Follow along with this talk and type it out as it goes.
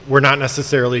We're not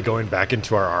necessarily going back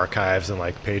into our archives and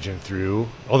like paging through,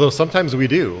 although sometimes we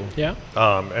do. Yeah.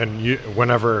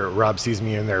 Whenever Rob sees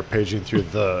me in there paging through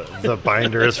the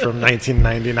binders from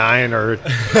 1999 or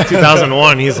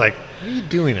 2001, he's like, "What are you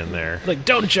doing in there?" Like,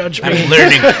 don't judge me. I'm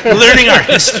learning our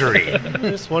history. I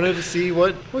just wanted to see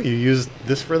well, you used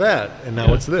this for that, and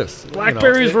now it's this.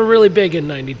 Blackberries were really big in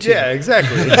 '92. Yeah,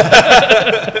 exactly.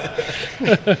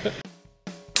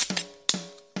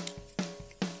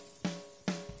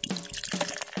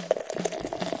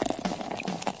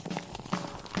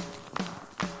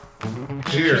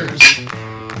 Cheers.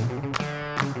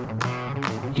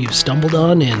 You've stumbled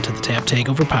on into the Tap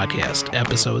Takeover Podcast,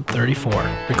 episode 34,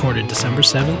 recorded December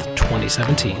 7th,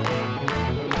 2017.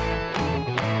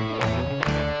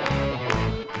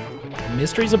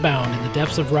 Mysteries abound in the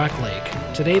depths of Rock Lake.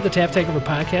 Today, the Tap Takeover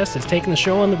Podcast has taken the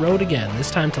show on the road again, this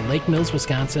time to Lake Mills,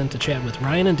 Wisconsin, to chat with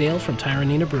Ryan and Dale from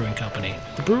Tyranina Brewing Company.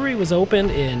 The brewery was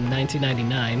opened in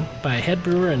 1999 by head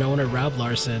brewer and owner Rob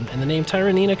Larson, and the name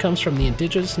Tyranina comes from the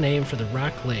indigenous name for the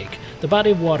Rock Lake, the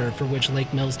body of water for which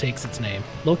Lake Mills takes its name.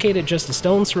 Located just a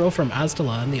stone's throw from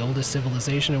Aztalan, the oldest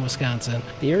civilization in Wisconsin,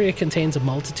 the area contains a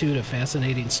multitude of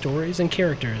fascinating stories and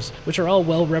characters, which are all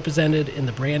well represented in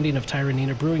the branding of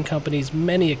Tyranina Brewing Company's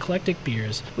many eclectic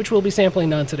beers, which we'll be sampling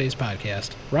on today's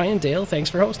podcast. Ryan, Dale, thanks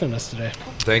for hosting us today.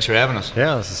 Thanks for having us.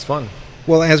 Yeah, this is fun.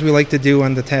 Well, as we like to do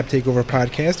on the Tap Takeover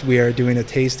podcast, we are doing a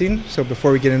tasting. So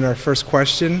before we get into our first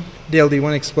question, Dale, do you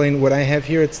want to explain what I have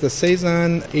here? It's the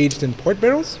Saison aged in port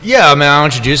barrels? Yeah, I'll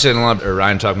introduce it and let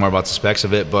Ryan talk more about the specs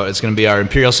of it, but it's going to be our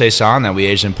Imperial Saison that we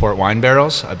aged in port wine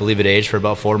barrels. I believe it aged for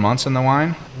about 4 months in the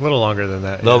wine. A little longer than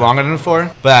that. A little longer than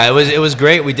 4. But it was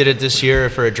great. We did it this year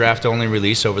for a draft-only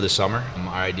release over the summer.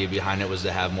 Our idea behind it was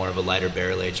to have more of a lighter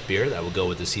barrel-aged beer that would go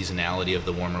with the seasonality of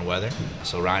the warmer weather.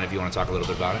 So, Ryan, if you want to talk a little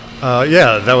bit about it.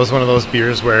 Yeah, that was one of those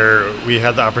beers where we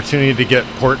had the opportunity to get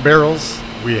port barrels.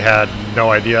 We had no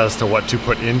idea as to what to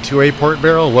put into a port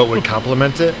barrel, what would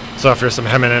complement it. So after some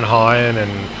hemming and hawing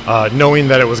and knowing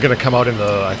that it was going to come out in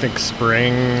the, I think,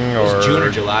 spring or June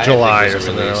or July. July or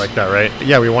something like that, right?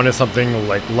 Yeah, we wanted something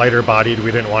like lighter bodied.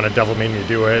 We didn't want a Devil Made Me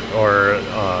Do It or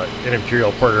an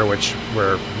Imperial Porter, which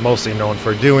we're mostly known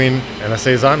for doing. And a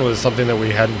Saison was something that we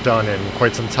hadn't done in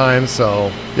quite some time.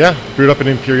 So yeah, brewed up an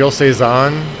Imperial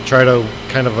Saison, tried a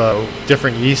kind of a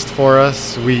different yeast for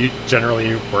us. We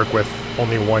generally work with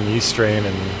only one yeast strain.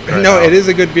 And No, it is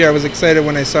a good beer. I was excited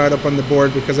when I saw it up on the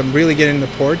board because I'm really getting the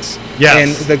ports. Yes.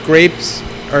 And the grapes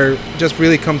are just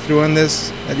really come through on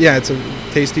this. Yeah, it's a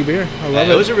tasty beer. I love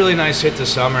it. It was a really nice hit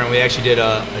this summer, and we actually did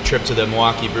a trip to the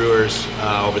Milwaukee Brewers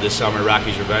over the summer.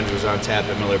 Rocky's Revenge was on tap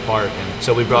at Miller Park, and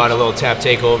so we brought a little tap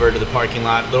takeover to the parking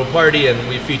lot, little party, and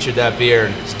we featured that beer.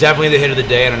 And it's definitely the hit of the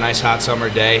day on a nice hot summer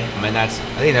day. I mean, I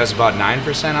think that was about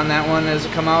 9% on that one as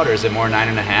it come out, or is it more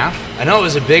 9.5? I know it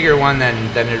was a bigger one than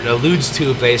it alludes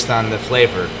to based on the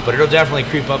flavor, but it'll definitely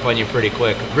creep up on you pretty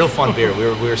quick. Real fun beer. We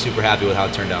were super happy with how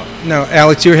it turned out. Now,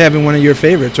 Alex, you're having one of your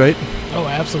favorites, right? Oh,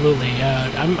 absolutely.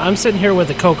 I'm sitting here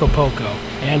with a Coco Poco,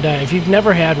 and if you've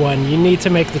never had one, you need to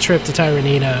make the trip to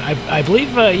Tyranina. I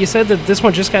believe you said that this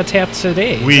one just got tapped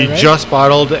today. We right? just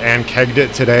bottled and kegged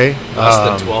it today.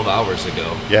 Less than 12 hours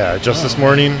ago. Yeah, just this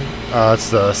morning. It's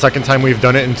the second time we've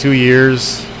done it in 2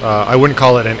 years. I wouldn't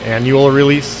call it an annual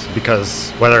release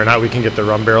because whether or not we can get the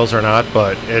rum barrels or not,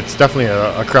 but it's definitely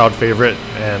a crowd favorite,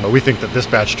 and we think that this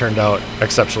batch turned out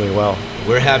exceptionally well.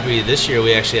 We're happy this year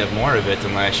we actually have more of it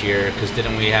than last year, because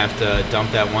didn't we have to dump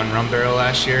that one rum barrel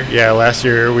last year? Yeah, last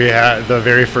year we had the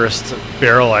very first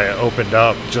barrel I opened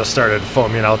up just started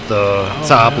foaming out the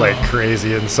top like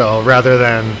crazy, and so rather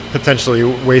than potentially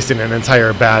wasting an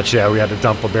entire batch, we had to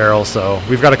dump a barrel. So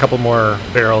we've got a couple more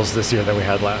barrels this year than we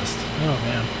had last. Oh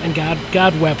man, and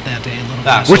God wept that day a little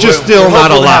bit. Which is still we're not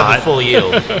a hopeful to have lot. the full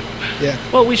yield.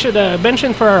 Yeah. Well, we should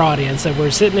mention for our audience that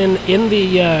we're sitting in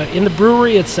the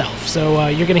brewery itself. So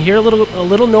you're going to hear a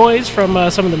little noise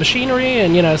from some of the machinery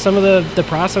and some of the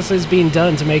processes being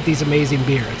done to make these amazing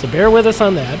beers. So bear with us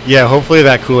on that. Yeah, hopefully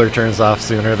that cooler turns off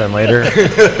sooner than later.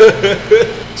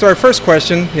 So our first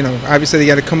question, obviously they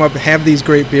got to come up and have these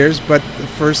great beers, but the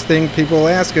first thing people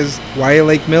ask is why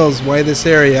Lake Mills? Why this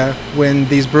area? When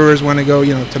these brewers want to go,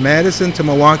 to Madison, to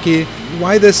Milwaukee,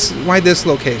 why this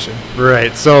location?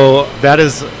 Right. So that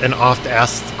is an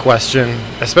oft-asked question,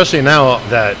 especially now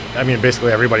that,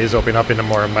 basically everybody's opening up in a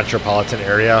more metropolitan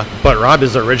area. But Rob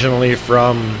is originally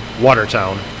from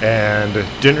Watertown and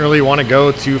didn't really want to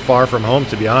go too far from home,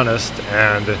 to be honest.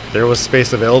 And there was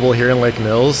space available here in Lake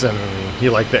Mills, and he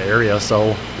liked like the area,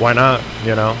 so why not,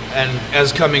 you know? And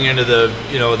as coming into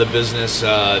the business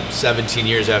 17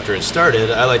 years after it started,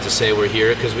 I like to say we're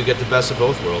here because we get the best of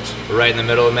both worlds. We're right in the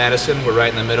middle of Madison, we're right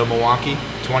in the middle of Milwaukee,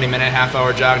 20-minute,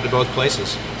 half-hour jog to both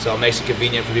places. So it makes it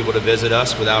convenient for people to visit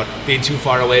us without being too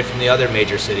far away from the other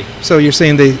major city. So you're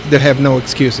saying they have no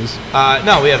excuses?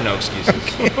 No, we have no excuses.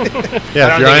 Yeah,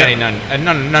 I don't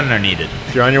think none are needed.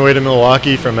 If you're on your way to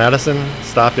Milwaukee from Madison,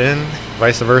 stop in,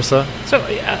 vice versa. So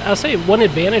I'll say one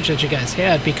advantage that you guys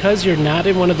had, because you're not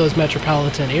in one of those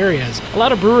metropolitan areas, a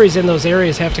lot of breweries in those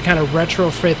areas have to kind of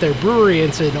retrofit their brewery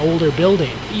into an older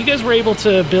building. You guys were able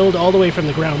to build all the way from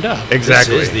the ground up.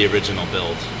 Exactly. This is the original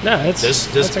build. No,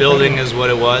 This building is what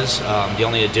it was. The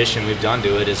only addition we've done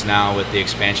to it is now with the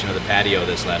expansion of the patio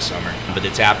this last summer. But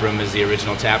the tap room is the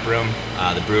original tap room.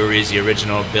 The brewery is the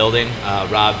original building.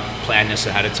 Rob planned this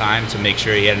ahead of time to make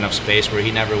sure he had enough space where he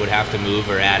never would have to move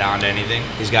or add on to anything.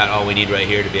 He's got all we need right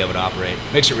here to be able to operate.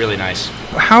 Makes it really nice.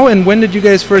 How and when did you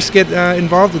guys first get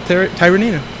involved with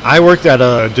Tyranina? I worked at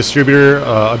a distributor,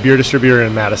 a beer distributor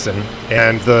in Madison,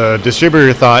 and the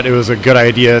distributor thought it was a good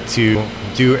idea to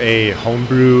do a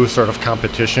homebrew sort of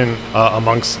competition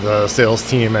amongst the sales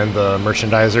team and the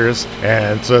merchandisers.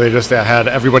 And so they just had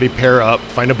everybody pair up,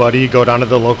 find a buddy, go down to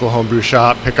the local homebrew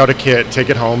shop, pick out a kit, take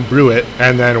it home, brew it,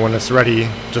 and then when it's ready,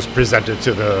 just present it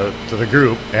to the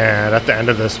group. And at the end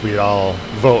of this, we'd all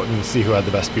vote and see who had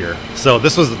the best beer. So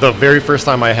this was the very first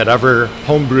time I had ever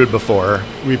homebrewed before.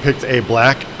 We picked a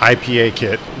black IPA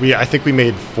kit. I think we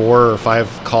made 4 or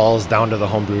 5 calls down to the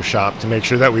homebrew shop to make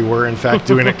sure that we were in fact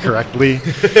doing it correctly.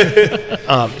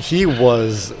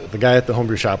 The guy at the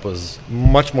homebrew shop was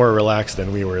much more relaxed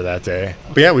than we were that day.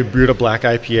 But yeah, we brewed a black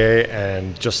IPA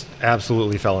and just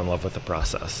absolutely fell in love with the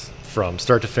process. From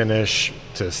start to finish,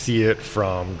 to see it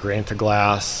from grain to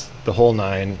glass, the whole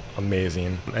 9,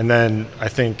 amazing. And then I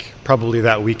think probably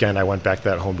that weekend I went back to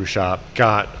that homebrew shop,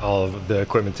 got all of the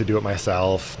equipment to do it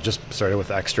myself, just started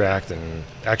with extract, and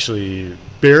actually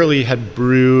barely had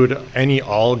brewed any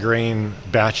all grain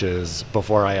batches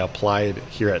before I applied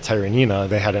here at Tyranina.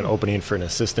 They had an opening for an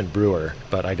assistant brewer,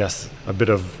 but I guess a bit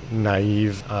of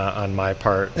naive on my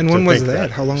part. And when was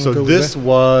that? How long ago was that? So this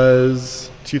was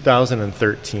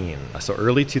 2013. So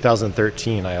early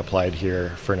 2013, I applied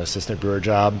here for an assistant brewer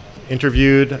job.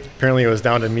 Interviewed. Apparently it was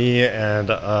down to me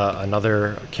and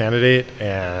another candidate,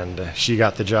 and she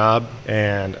got the job.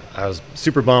 And I was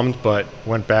super bummed, but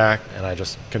went back and I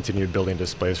just continued building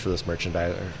displays for this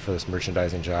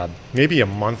merchandising job. Maybe a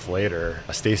month later,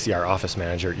 Stacy, our office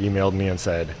manager, emailed me and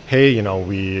said, "Hey, we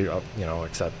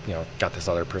got this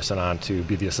other person on to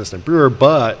be the assistant brewer,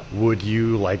 but would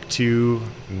you like to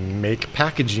make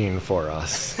packaging for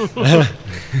us?"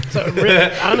 So really,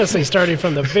 honestly, starting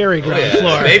from the very ground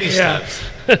floor. Baby steps.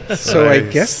 So I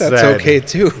guess that's okay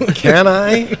too. Can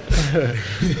I?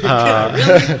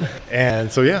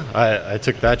 And so yeah, I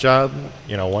took that job.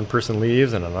 One person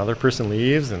leaves and another person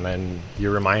leaves, and then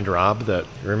you remind Rob that,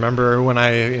 remember when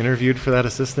I interviewed for that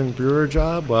assistant brewer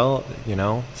job? Well,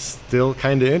 still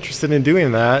kind of interested in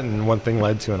doing that, and one thing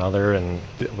led to another, and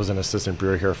was an assistant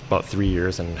brewer here for about 3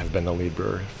 years and have been the lead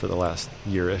brewer for the last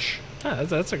year-ish. Oh,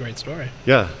 that's a great story.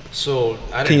 Yeah. So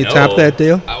I Can didn't you top that,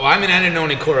 Dale? I didn't know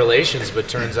any correlations, but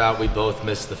turns out we both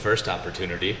missed the first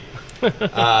opportunity.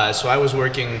 So I was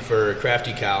working for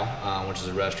Crafty Cow, which is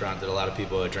a restaurant that a lot of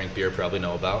people that drink beer probably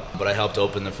know about. But I helped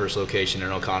open the first location in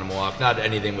Oconomowoc. Not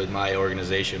anything with my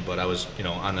organization, but I was,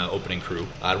 on the opening crew.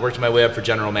 I'd worked my way up for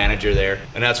general manager there,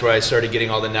 and that's where I started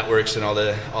getting all the networks and all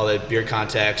the beer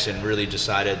contacts, and really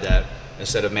decided that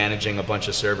instead of managing a bunch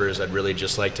of servers, I'd really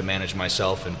just like to manage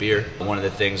myself and beer. One of the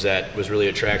things that was really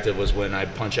attractive was when I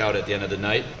punch out at the end of the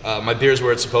night, my beer's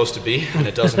where it's supposed to be, and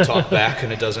it doesn't talk back,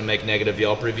 and it doesn't make negative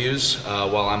Yelp reviews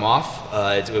while I'm off.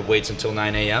 It waits until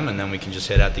 9 a.m., and then we can just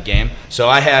hit at the game. So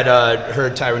I had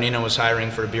heard Tyranina was hiring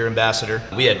for a beer ambassador.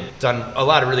 We had done a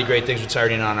lot of really great things with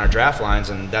Tyranina on our draft lines,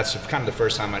 and that's kind of the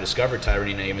first time I discovered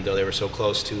Tyranina, even though they were so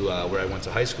close to where I went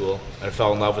to high school. I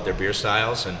fell in love with their beer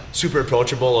styles, and super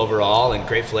approachable overall, and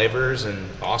great flavors and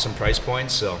awesome price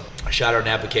points. So I shot out an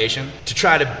application. To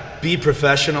try to be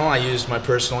professional, I used my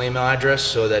personal email address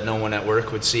so that no one at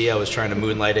work would see I was trying to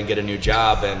moonlight and get a new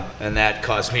job, and that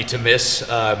caused me to miss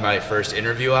my first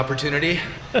interview opportunity.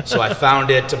 So I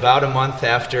found it about a month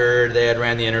after they had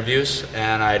ran the interviews,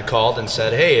 and I had called and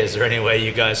said, "Hey, is there any way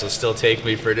you guys will still take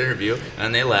me for an interview?"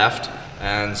 And they laughed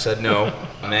and said no.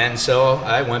 And so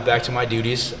I went back to my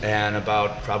duties, and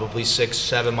about probably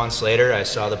 6-7 months later, I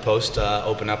saw the post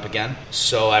open up again.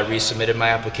 So I resubmitted my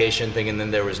application, thinking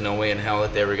that there was no way in hell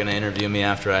that they were going to interview me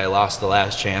after I lost the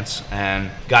last chance, and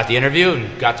got the interview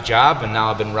and got the job, and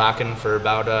now I've been rocking for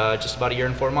about just about a year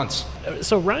and 4 months.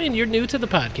 So Ryan, you're new to the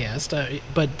podcast,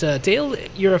 but Dale,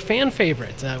 you're a fan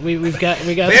favorite. We got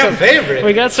Fan favorite?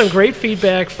 We got some great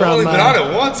feedback from. I've only been on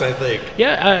it once, I think.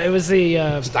 Yeah, it was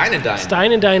the Stein and Dine.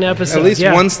 Stein and Dine episode. At least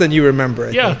yeah. once that you remember,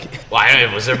 I think.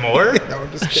 Why, was there more? No,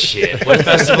 I'm just kidding. Shit, what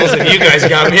festivals have you guys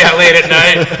got me at late at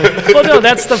night? Well, no,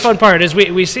 that's the fun part is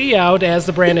we see you out as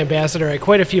the brand ambassador at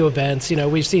quite a few events. You know,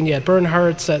 we've seen you at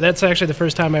Bernhardt's. That's actually the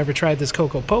first time I ever tried this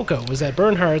Coco Poco was at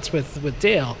Bernhardt's with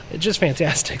Dale. It's just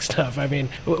fantastic stuff. I mean,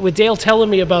 with Dale telling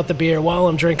me about the beer while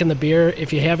I'm drinking the beer,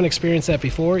 if you haven't experienced that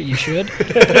before, you should.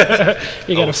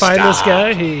 You got to find this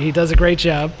guy. He does a great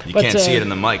job. You can't see it in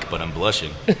the mic, but I'm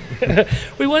blushing.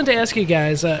 We wanted to ask you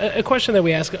guys a question that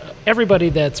we ask everybody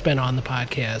that's been on the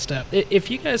podcast.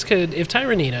 If you guys could, if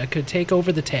Tyranina could take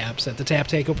over the taps at the Tap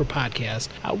Takeover podcast,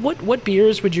 what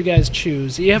beers would you guys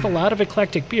choose? You have a lot of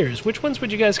eclectic beers. Which ones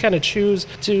would you guys kind of choose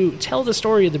to tell the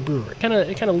story of the brewer? Kind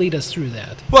of lead us through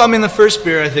that. Well, I mean, the first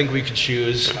beer I think we could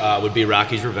choose would be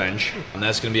Rocky's Revenge, and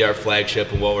that's going to be our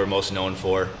flagship and what we're most known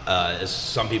for. As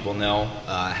some people know,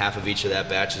 half of each of that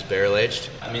batch is barrel-aged.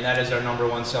 I mean, that is our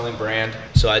 #1 selling brand,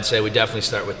 so I'd say we definitely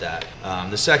start with that.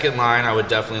 The second line, I would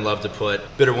definitely love to put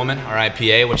Bitter Woman, our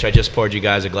IPA, which I just poured you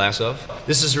guys a glass of.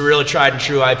 This is a real tried and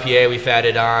true IPA. We've had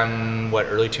it on,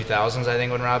 early 2000s, I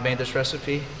think, when Rob made this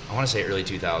recipe? I want to say early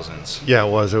 2000s. Yeah, it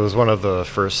was. It was one of the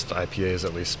first IPAs,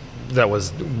 at least, that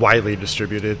was widely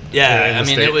distributed. Yeah, I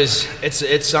mean,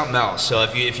 state. it's something else. So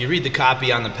if you read the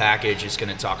copy on the package, it's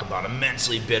going to talk about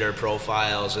immensely bitter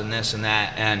profiles and this and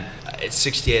that, and it's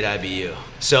 68 IBU.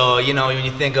 So, you know, when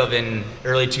you think of in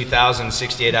early 2000s,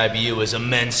 68 IBU was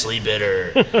immensely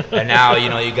bitter, and now, you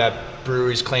know, you got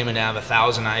breweries claiming to have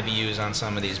 1,000 IBUs on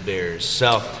some of these beers.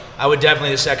 So I would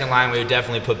definitely, the second line, we would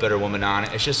definitely put Bitter Woman on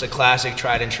it. It's just a classic,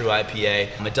 tried and true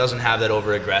IPA. It doesn't have that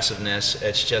over aggressiveness.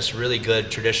 It's just really good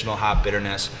traditional hop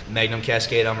bitterness. Magnum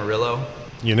Cascade Amarillo.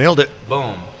 You nailed it.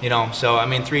 Boom. You know, so I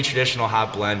mean, 3 traditional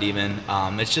hop blend even.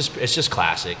 It's just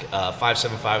classic.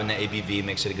 5.75 in the ABV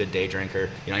makes it a good day drinker.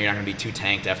 You know, you're not going to be too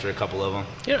tanked after a couple of them.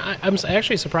 You know, I'm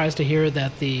actually surprised to hear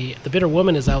that the Bitter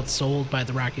Woman is outsold by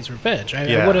the Rocky's Revenge. I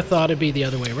Yeah. would have thought it'd be the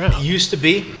other way around. It used to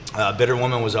be. Bitter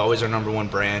Woman was always our #1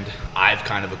 brand. I've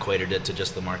kind of equated it to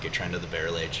just the market trend of the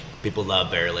barrel age. People love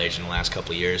barrel age in the last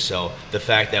couple of years, so the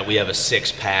fact that we have a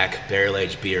 6-pack barrel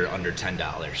aged beer under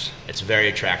 $10, it's very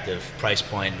attractive price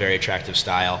point, very attractive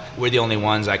style. We're the only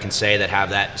ones I can say that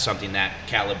have that something that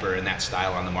caliber and that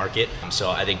style on the market.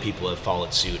 So I think people have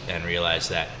followed suit and realized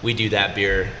that we do that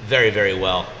beer very, very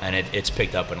well, and it's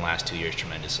picked up in the last 2 years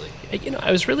tremendously. You know,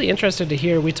 I was really interested to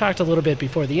hear, we talked a little bit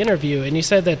before the interview, and you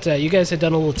said that you guys had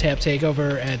done a little tap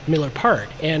takeover at Miller Park.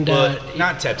 And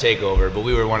not Tap Takeover, but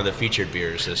we were one of the featured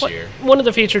beers this year. One of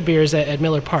the featured beers at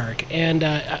Miller Park. And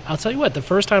I'll tell you what, the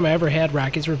first time I ever had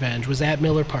Rocky's Revenge was at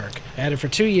Miller Park. I had it for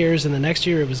 2 years, and the next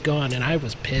year it was gone, and I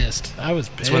was pissed.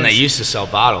 It's when they used to sell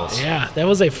bottles. Yeah, that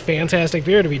was a fantastic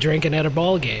beer to be drinking at a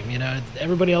ball game. You know,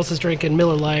 everybody else is drinking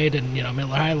Miller Lite and, you know,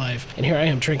 Miller High Life, and here I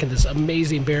am drinking this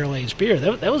amazing barrel-aged beer.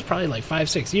 That was probably like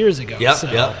 5-6 years ago.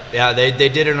 Yep. Yeah, they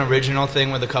did an original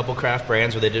thing with a couple craft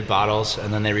brands where they did bottles,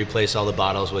 and then they replaced all the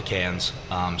bottles with cans.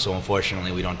 So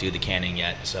unfortunately, we don't do the canning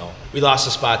yet. So we lost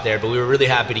a spot there, but we were really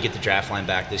happy to get the draft line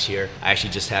back this year. I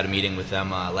actually just had a meeting with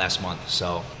them last month,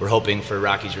 so we're hoping for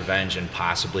Rocky's Revenge and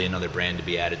possibly another brand to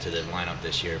be added to the lineup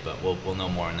this year, but we'll know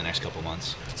more in the next couple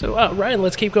months. So Ryan,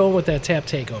 let's keep going with that tap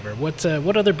takeover.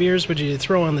 What other beers would you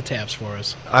throw on the taps for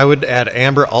us? I would add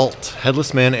Amber Alt,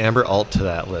 Headless Man Amber Alt to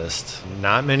that list.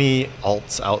 Not many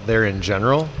alts out there in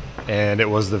general, and it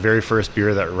was the very first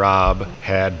beer that Rob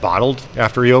had bottled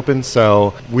after he opened,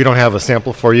 so we don't have a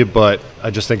sample for you, but I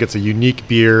just think it's a unique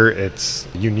beer. It's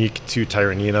unique to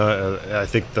Tyranina. I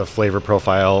think the flavor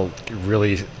profile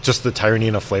really, just the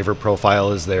Tyranina flavor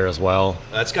profile is there as well.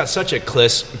 It's got such a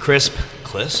crisp,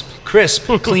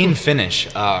 clean finish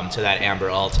to that Amber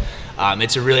Alt.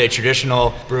 It's a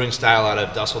traditional brewing style out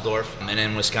of Dusseldorf, and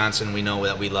in Wisconsin, we know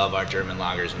that we love our German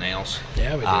lagers and ales.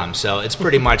 Yeah, we do. So it's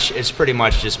pretty much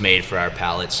just made for our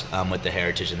palates with the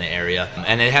heritage in the area,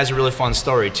 and it has a really fun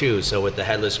story too. So with the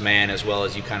Headless Man, as well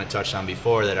as you kind of touched on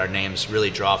before, that our names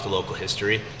really draw off the local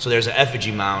history. So there's an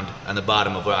effigy mound on the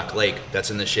bottom of Rock Lake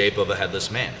that's in the shape of a headless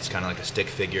man. It's kind of like a stick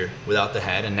figure without the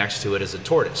head, and next to it is a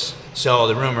tortoise. So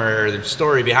the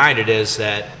story behind it is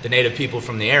that the native people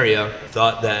from the area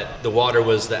thought that the the water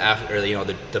was the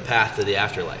path to the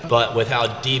afterlife. But with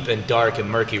how deep and dark and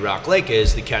murky Rock Lake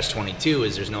is, the catch-22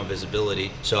 is there's no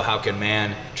visibility. So how can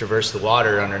man traverse the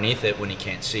water underneath it when he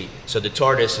can't see? So the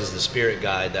tortoise is the spirit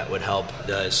guide that would help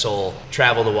the soul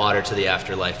travel the water to the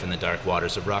afterlife in the dark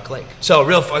waters of Rock Lake. So a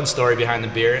real fun story behind the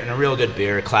beer, and a real good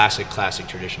beer, a classic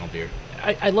traditional beer.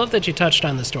 I love that you touched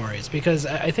on the stories, because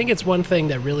I think it's one thing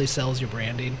that really sells your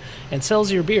branding and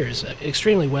sells your beers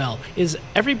extremely well, is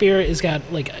every beer has got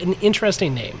like an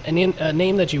interesting name, a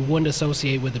name that you wouldn't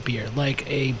associate with a beer, like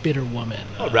a Bitter Woman.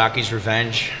 Rocky's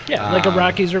Revenge. Yeah, like a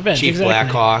Rocky's Revenge. Chief exactly.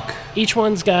 Blackhawk. Each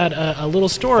one's got a little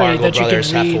story Fargo that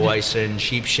Brothers, you can read. Hefeweizen,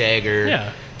 Sheepshagger.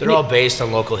 Yeah. They're all based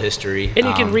on local history. And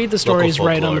you can read the stories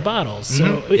right on the bottles.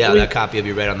 So that copy will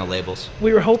be right on the labels.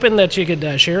 We were hoping that you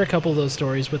could share a couple of those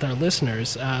stories with our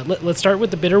listeners. Let's start with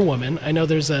the Bitter Woman. I know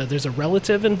there's a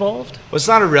relative involved. Well, it's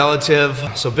not a relative.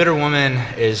 So Bitter Woman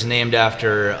is named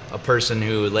after a person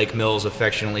who Lake Mills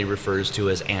affectionately refers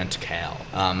to as Aunt Cal.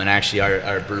 And actually,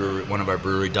 our brewery, one of our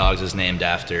brewery dogs is named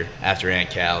after Aunt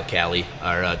Cal, Callie,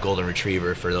 our golden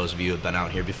retriever. For those of you who have been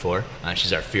out here before,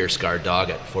 she's our fierce guard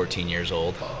dog at 14 years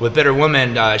old. With Bitter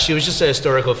Woman, she was just a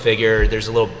historical figure. There's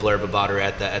a little blurb about her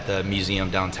at the museum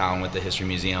downtown with the History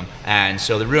Museum. And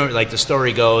so the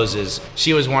story goes is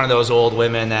she was one of those old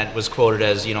women that was quoted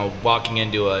as, walking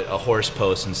into a horse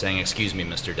post and saying, "Excuse me,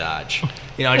 Mr. Dodge."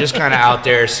 Just kind of out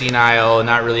there, senile,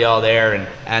 not really all there.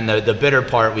 And the bitter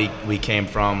part we came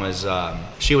from was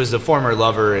she was the former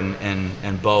lover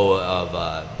and beau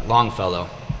of Longfellow.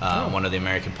 One of the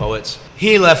American poets.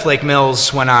 He left Lake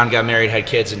Mills, went on, got married, had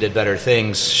kids, and did better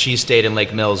things. She stayed in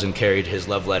Lake Mills and carried his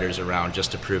love letters around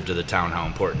just to prove to the town how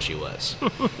important she was.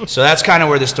 So that's kind of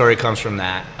where the story comes from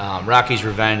that. Rocky's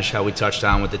Revenge, how we touched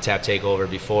on with the Tap Takeover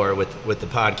before with the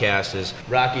podcast, is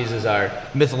Rocky's is our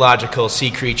mythological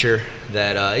sea creature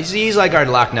that he's like our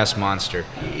Loch Ness monster.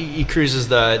 He cruises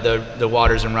the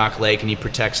waters in Rock Lake, and he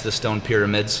protects the stone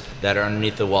pyramids that are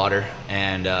underneath the water,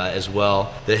 and as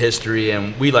well the history.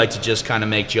 And we like to just kind of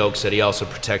make jokes that he also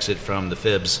protects it from the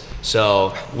fibs.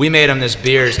 So we made him this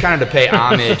beer. It's kind of to pay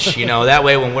homage, that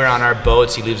way when we're on our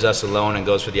boats, he leaves us alone and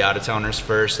goes for the out-of-towners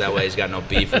first. That way he's got no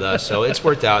beef with us. So it's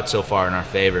worked out so far in our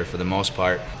favor for the most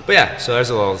part. But yeah, so there's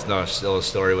a little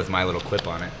story with my little quip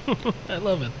on it. I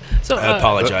love it. So I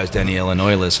apologize to any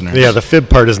Illinois listeners. Yeah, the fib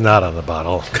part is not on the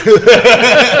bottle.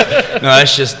 No,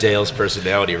 that's just Dale's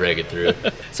personality ragged through.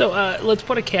 So let's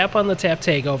put a cap on the Tap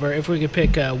Takeover. If we could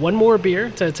pick one more beer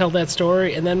to tell that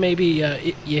story, and then maybe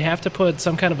you have to put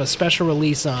some kind of a special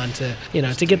release on to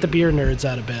get the beer nerds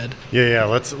out of bed. Yeah.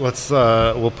 Let's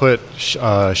we'll put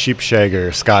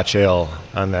Sheepshagger Scotch Ale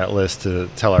on that list to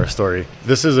tell our story.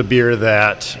 This is a beer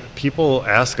that people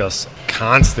ask us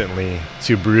constantly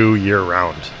to brew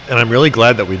year-round, and I'm really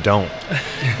glad that we don't,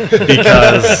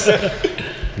 because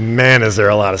man, is there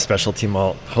a lot of specialty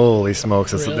malt. Holy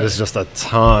smokes, Really? There's just a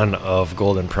ton of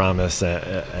Golden Promise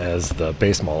as the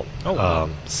base malt. Oh, wow.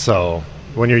 So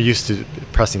when you're used to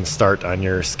pressing start on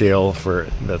your scale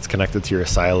that's connected to your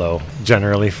silo,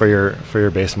 generally for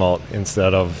your base malt,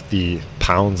 instead of the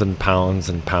pounds and pounds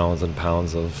and pounds and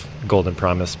pounds of Golden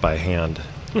Promise by hand.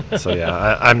 So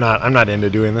yeah, I'm not into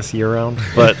doing this year round,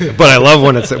 but I love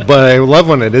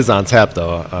when it is on tap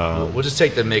though. We'll just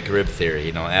take the McRib theory.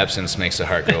 Absence makes the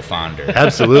heart grow fonder.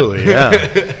 Absolutely,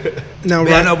 yeah. No,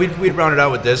 we'd round it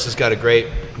out with this. It's got a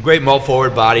great malt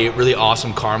forward body, really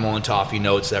awesome caramel and toffee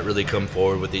notes that really come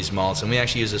forward with these malts. And we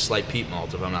actually use a slight peat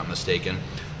malt, if I'm not mistaken,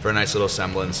 for a nice little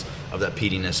semblance of that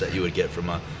peatiness that you would get from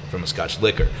a Scotch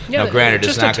liquor. Yeah, now, granted, it's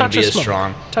just not a going to be touch as of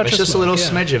strong. Touch It's of just smoke, a little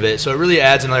yeah. smidge of it. So it really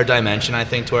adds another dimension, I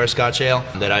think, to our Scotch ale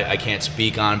that I can't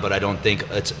speak on, but I don't think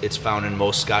it's found in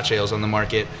most Scotch ales on the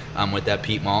market with that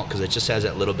peat malt, because it just has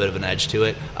that little bit of an edge to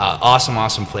it.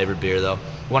 Awesome flavored beer, though.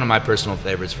 One of my personal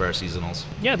favorites for our seasonals.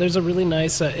 Yeah, there's a really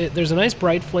nice, there's a nice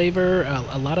bright flavor,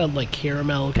 a lot of like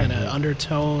caramel kind of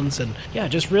undertones, and yeah,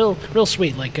 just real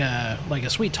sweet, like a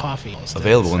sweet toffee.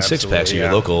 Available in Absolutely, 6-packs at your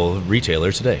yeah. local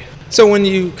retailer today. So when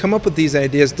you come up with these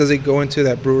ideas, does it go into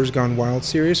that Brewers Gone Wild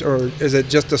series, or is it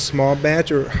just a small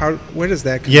batch, or where does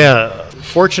that come? Yeah,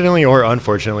 fortunately or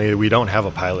unfortunately, we don't have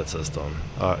a pilot system.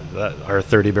 Our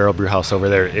 30-barrel brew house over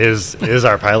there is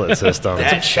our pilot system.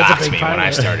 That shocked me when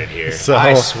I started here. So-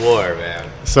 I swore, man.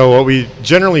 So what we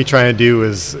generally try and do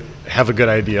is have a good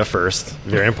idea first.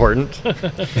 Very important.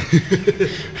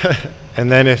 And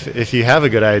then if you have a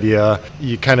good idea,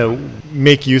 you kind of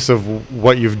make use of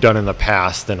what you've done in the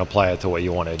past and apply it to what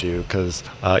you want to do, because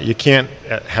you can't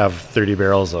have 30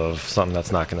 barrels of something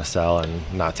that's not going to sell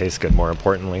and not taste good, more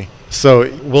importantly.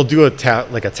 So we'll do a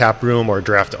tap room or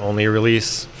draft only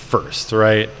release first,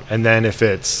 right? And then if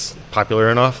it's popular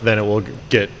enough, then it will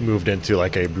get moved into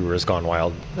like a Brewers Gone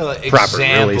Wild proper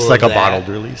Example release, like a of that, bottled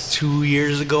release. 2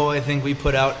 years ago, I think we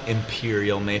put out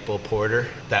Imperial Maple Porter.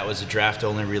 That was a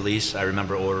draft-only release. I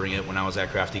remember ordering it when I was at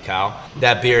Crafty Cow.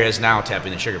 That beer is now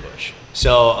Tapping the Sugar Bush.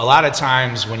 So a lot of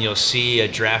times when you'll see a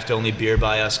draft-only beer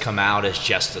by us come out as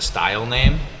just a style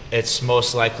name, it's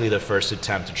most likely the first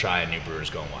attempt to try a new Brewers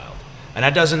Gone Wild. And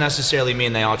that doesn't necessarily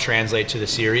mean they all translate to the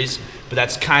series, but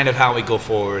that's kind of how we go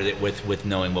forward with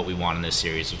knowing what we want in this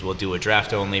series. We'll do a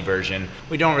draft-only version.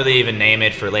 We don't really even name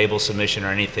it for label submission or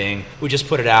anything. We just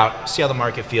put it out, see how the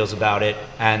market feels about it,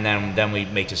 and then we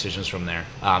make decisions from there.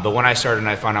 But when I started and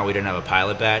I found out we didn't have a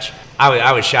pilot batch,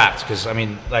 I was shocked because, I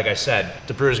mean, like I said,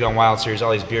 the Brewers Gone Wild series,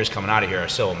 all these beers coming out of here are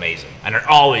so amazing. And there are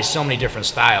always so many different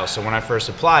styles. So when I first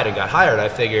applied and got hired, I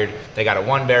figured they got a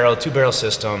 1-barrel, 2-barrel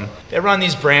system. They run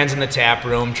these brands in the tap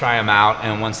room, try them out,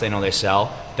 and once they know they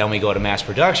sell, then we go to mass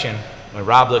production. When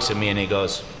Rob looks at me and he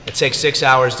goes, it takes 6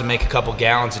 hours to make a couple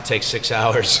gallons, it takes 6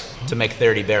 hours to make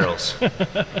 30 barrels.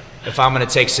 If I'm going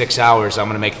to take 6 hours, I'm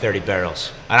going to make 30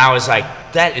 barrels. And I was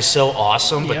like, that is so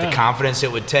awesome, but the confidence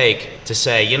it would take to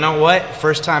say, you know what,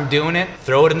 first time doing it,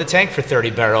 throw it in the tank for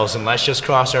 30 barrels and let's just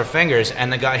cross our fingers,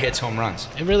 and the guy hits home runs.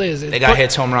 It really is. The guy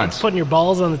hits home runs. It's putting your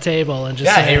balls on the table and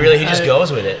just saying, he just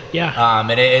goes with it. Yeah.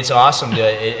 And it's awesome.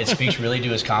 It speaks really to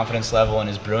his confidence level in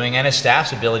his brewing and his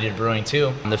staff's ability to brewing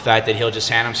too. And the fact that he'll just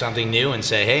hand him something new and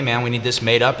say, hey man, we need this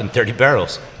made up in 30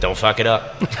 barrels. Don't fuck it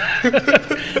up.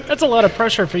 That's a lot of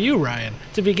pressure for you, Ryan,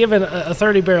 to be given a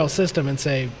 30-barrel system and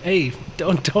say, hey,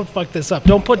 don't fuck this up.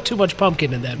 Don't put too much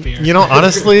pumpkin in that beer. You know,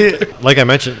 honestly, like I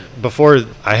mentioned before,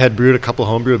 I had brewed a couple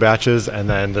homebrew batches, and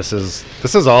then this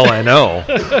is all I know.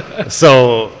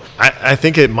 So I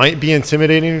think it might be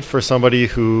intimidating for somebody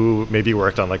who maybe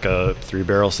worked on like a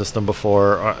 3-barrel system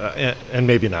before, and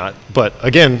maybe not. But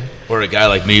again, or a guy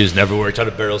like me who's never worked on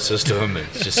a barrel system,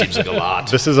 it just seems like a lot.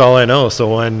 This is all I know.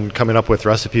 So when coming up with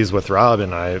recipes with Rob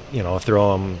and I,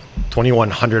 throw him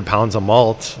 2,100 pounds of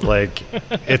malt, like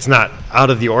it's not out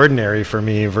of the ordinary for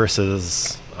me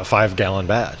versus a 5-gallon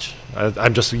batch.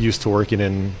 I'm just used to working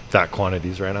in that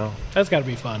quantities right now. That's got to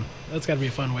be fun. That's got to be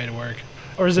a fun way to work.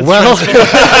 Or is it well, it's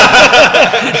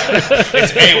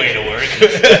a way to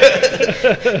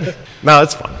work. No,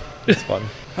 it's fun. It's fun.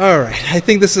 All right. I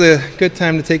think this is a good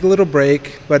time to take a little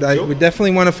break, but we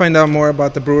definitely want to find out more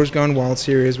about the Brewers Gone Wild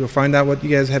series. We'll find out what you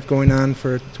guys have going on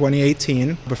for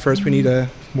 2018. But first, we need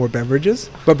more beverages.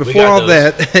 But before all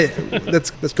that,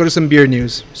 let's go to some beer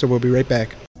news. So we'll be right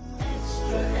back.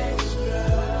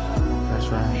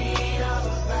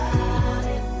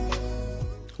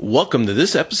 Welcome to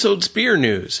this episode's beer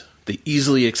news. The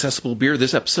easily accessible beer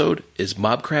this episode is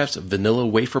Mobcraft's Vanilla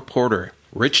Wafer Porter.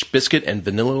 Rich biscuit and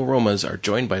vanilla aromas are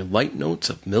joined by light notes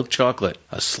of milk chocolate.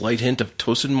 A slight hint of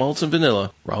toasted malts and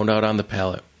vanilla round out on the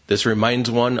palate. This reminds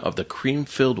one of the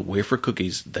cream-filled wafer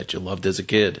cookies that you loved as a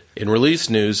kid. In release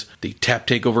news, the Tap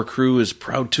Takeover crew is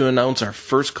proud to announce our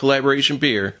first collaboration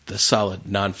beer, the Solid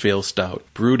Non-Fail Stout.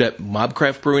 Brewed at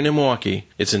Mobcraft Brewing in Milwaukee,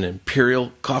 it's an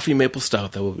Imperial Coffee Maple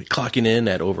Stout that will be clocking in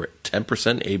at over 10%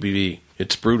 ABV.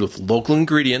 It's brewed with local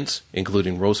ingredients,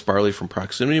 including roast barley from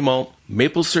Proximity Malt,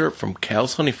 maple syrup from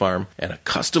Cal's Honey Farm, and a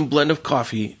custom blend of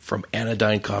coffee from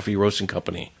Anodyne Coffee Roasting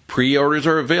Company. Pre-orders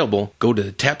are available. Go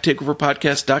to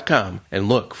taptakeoverpodcast.com and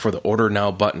look for the Order Now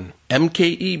button.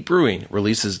 MKE Brewing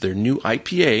releases their new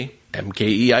IPA,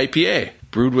 MKE IPA.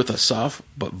 Brewed with a soft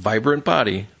but vibrant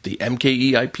body, the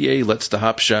MKE IPA lets the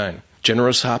hops shine.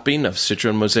 Generous hopping of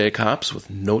Citra Mosaic hops with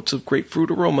notes of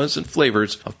grapefruit aromas and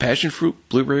flavors of passion fruit,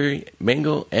 blueberry,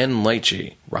 mango, and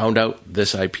lychee round out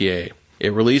this IPA.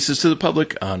 It releases to the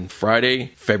public on Friday,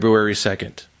 February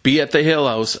 2nd. Be at the Hale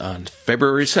House on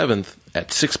February 7th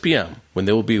at 6 p.m. when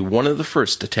they will be one of the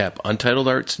first to tap Untitled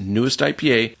Art's newest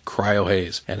IPA, Cryo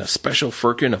Haze, and a special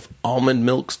firkin of almond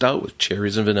milk stout with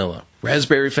cherries and vanilla.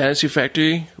 Raspberry Fantasy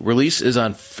Factory release is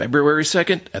on February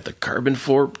 2nd at the Carbon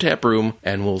 4 Tap Room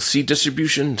and will see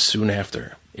distribution soon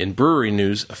after. In brewery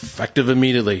news, effective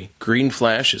immediately, Green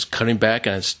Flash is cutting back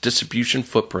on its distribution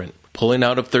footprint, pulling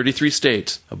out of 33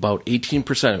 states, about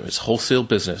 18% of its wholesale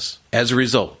business. As a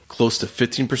result, close to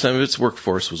 15% of its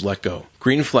workforce was let go.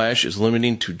 Green Flash is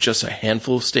limiting to just a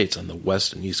handful of states on the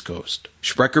West and East Coast.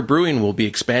 Sprecher Brewing will be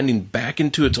expanding back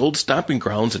into its old stomping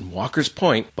grounds in Walker's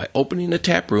Point by opening a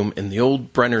tap room in the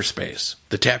old Brenner space.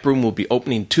 The tap room will be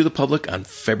opening to the public on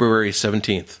February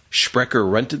 17th. Sprecher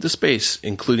rented the space,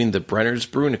 including the Brenner's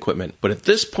brewing equipment, but at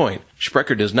this point,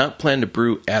 Sprecher does not plan to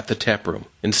brew at the tap room.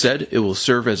 Instead, it will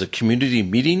serve as a community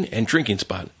meeting and drinking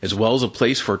spot, as well as a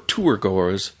place for tour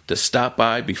goers to stop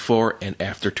by before and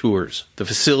after tours. The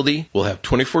facility will have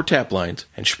 24 tap lines,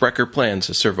 and Sprecher plans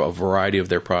to serve a variety of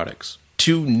their products.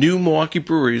 2 new Milwaukee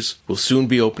breweries will soon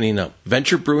be opening up.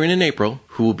 Venture Brewing in April,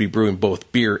 who will be brewing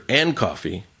both beer and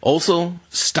coffee. Also,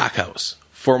 Stockhouse,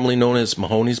 formerly known as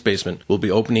Mahoney's Basement, will be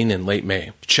opening in late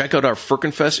May. Check out our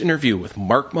Firkenfest interview with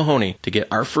Mark Mahoney to get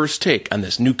our first take on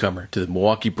this newcomer to the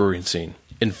Milwaukee brewing scene.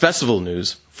 In festival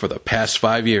news, for the past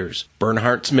 5 years,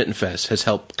 Bernhardt's Mittenfest has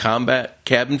helped combat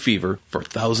cabin fever for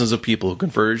thousands of people who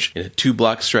converge in a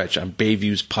 2-block stretch on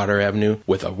Bayview's Potter Avenue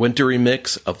with a wintry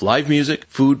mix of live music,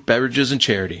 food, beverages, and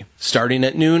charity. Starting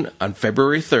at noon on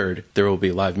February 3rd, there will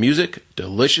be live music,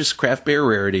 delicious craft beer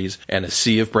rarities, and a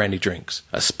sea of brandy drinks.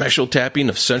 A special tapping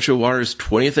of Central Water's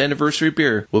 20th anniversary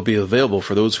beer will be available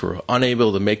for those who are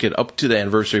unable to make it up to the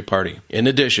anniversary party. In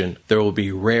addition, there will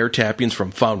be rare tappings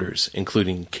from founders,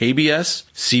 including KBS,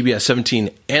 CBS 17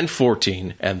 and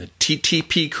 14, and the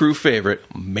TTP crew favorite,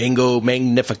 Mango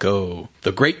Magnifico.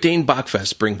 The Great Dane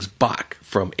Bockfest brings Bock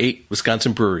from 8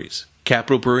 Wisconsin breweries: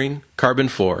 Capital Brewing, Carbon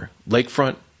 4,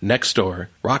 Lakefront, Next Door,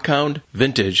 Rockhound,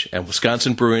 Vintage, and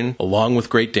Wisconsin Brewing, along with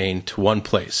Great Dane, to one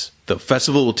place. The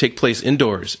festival will take place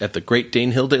indoors at the Great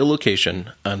Dane Hilldale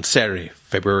location on Saturday,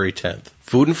 February 10th.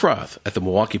 Food and Froth at the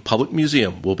Milwaukee Public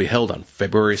Museum will be held on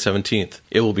February 17th.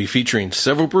 It will be featuring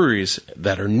several breweries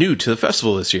that are new to the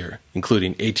festival this year,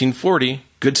 including 1840,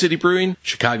 Good City Brewing,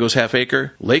 Chicago's Half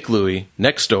Acre, Lake Louie,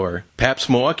 Next Door, Pabst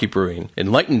Milwaukee Brewing,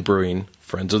 Enlightened Brewing,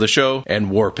 Friends of the Show,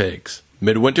 and War Pigs.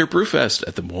 Midwinter Brewfest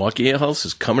at the Milwaukee Ale House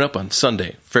is coming up on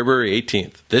Sunday, February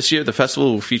 18th. This year, the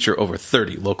festival will feature over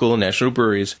 30 local and national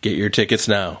breweries. Get your tickets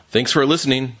now. Thanks for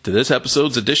listening to this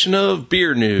episode's edition of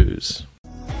Beer News.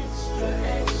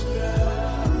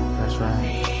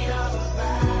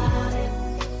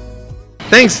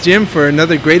 Thanks, Jim, for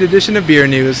another great edition of Beer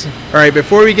News. All right,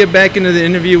 before we get back into the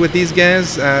interview with these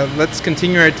guys, let's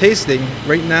continue our tasting.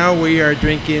 Right now, we are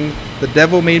drinking The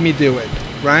Devil Made Me Do It.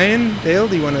 Ryan, Dale,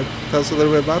 do you want to tell us a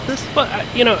little bit about this?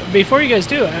 Well, before you guys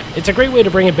do, it's a great way to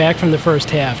bring it back from the first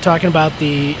half, talking about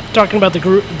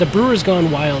the Brewers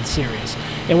Gone Wild series,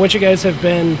 and what you guys have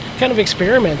been kind of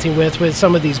experimenting with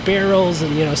some of these barrels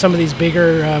and some of these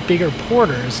bigger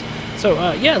porters. So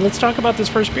let's talk about this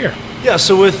first beer. Yeah,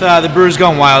 so with the Brewers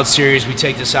Gone Wild series, we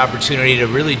take this opportunity to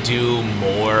really do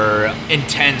more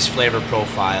intense flavor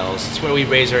profiles. It's where we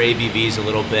raise our ABVs a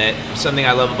little bit. Something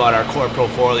I love about our core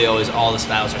portfolio is all the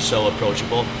styles are so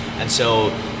approachable and so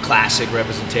classic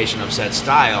representation of said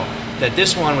style, that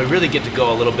this one we really get to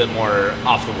go a little bit more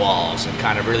off the walls and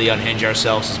kind of really unhinge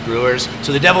ourselves as brewers.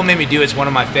 So The Devil Made Me Do It's one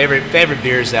of my favorite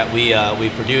beers that we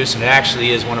produce, and it actually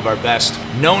is one of our best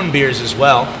known beers as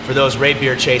well. For those rate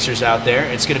beer chasers out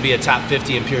there, it's going to be a top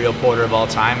 50 Imperial Porter of all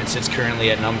time. It sits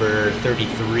currently at number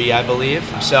 33, I believe.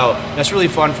 So that's really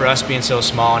fun for us being so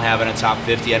small and having a top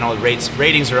 50. I know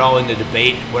ratings are all in the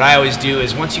debate. What I always do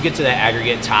is once you get to the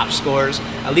aggregate top scores,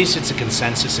 at least it's a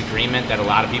consensus agreement that a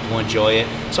lot of people enjoy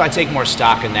it. So I take more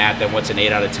stock in that than what's an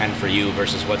 8 out of 10 for you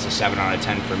versus what's a 7 out of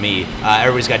 10 for me.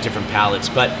 Everybody's got different palates,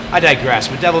 but I digress.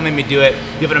 But Devil Made Me Do It,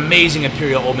 we have an amazing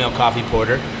Imperial Oatmeal Coffee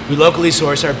Porter. We locally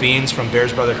source our beans from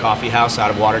Bears Brother Coffee House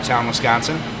out of Watertown,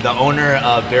 Wisconsin. The owner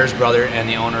of Bears Brother and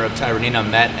the owner of Tyranina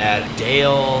met at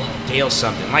Dale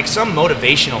something, like some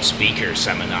motivational speaker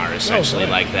seminar, essentially,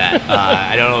 like that.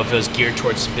 I don't know if it was geared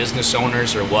towards business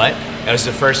owners or what. It was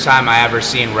the first time I ever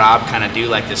seen Rob kind of do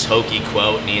like this hokey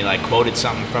quote, and he like quoted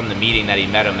something from the meeting that he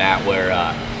met him at where,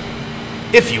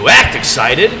 if you act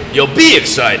excited, you'll be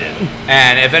excited.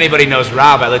 And if anybody knows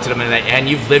Rob, I looked at him and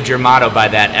you've lived your motto by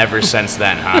that ever since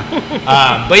then,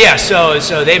 huh? But yeah,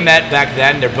 so they met back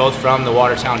then. They're both from the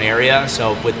Watertown area.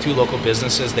 So with 2 local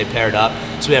businesses, they paired up.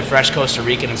 So we have fresh Costa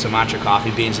Rican and Sumatra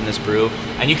coffee beans in this brew.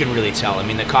 And you can really tell. I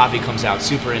mean, the coffee comes out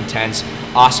super intense,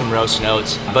 awesome roast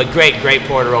notes, but great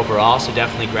porter overall. So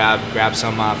definitely grab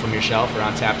some from your shelf or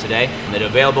on tap today. And they're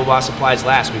available while supplies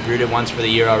last. We brewed it once for the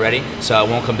year already, so it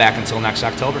won't come back until next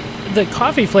October. The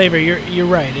coffee flavor, you're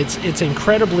right. It's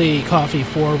incredibly coffee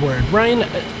forward. Ryan,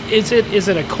 is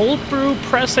it a cold brew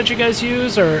press that you guys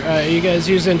use, or are you guys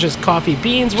using just coffee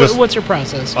beans? What's your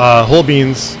process? Whole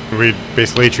beans. We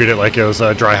basically treat it like it was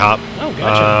a dry hop. Oh,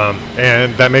 gotcha.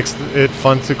 And that makes it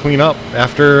fun to clean up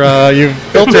after you've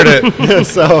filtered it.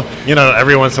 So,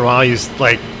 every once in a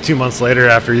while, 2 months later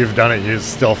after you've done it, you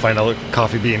still find a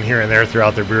coffee bean here and there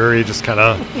throughout the brewery, just kind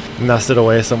of nested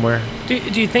away somewhere. Do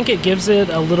you think it gives it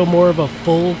a little more of a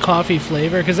full coffee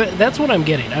flavor? Because that's what I'm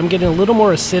getting. I'm getting a little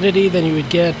more acidity than you would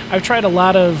get. I've tried a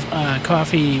lot of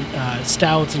coffee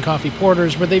stouts and coffee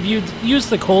porters where they've used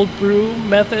the cold brew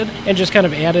method and just kind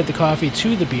of added the coffee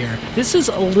to the beer. This is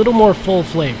a little more full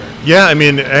flavor. Yeah, I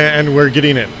mean, and we're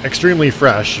getting it extremely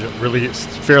fresh, released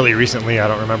fairly recently. I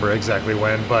don't remember exactly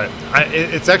when, but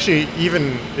it's actually,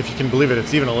 even if you can believe it,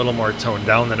 it's even a little more toned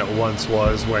down than it once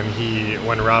was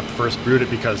when Rob first brewed it,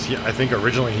 because I think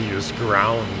originally he used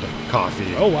ground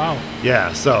coffee. Oh, wow.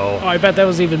 Yeah, so Oh, I bet that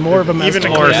was even more of a mess. even to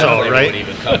more clean Yeah, up. so, flavor right? would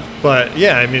even come. But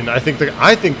yeah, I mean, I think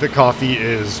the coffee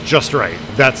is just right.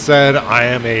 That said, I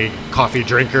am a coffee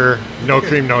drinker, no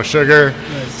cream, no sugar.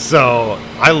 So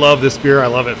I love this beer. I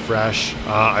love it fresh.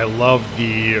 I love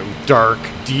the dark,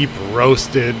 deep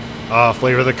roasted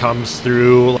flavor that comes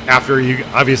through after you.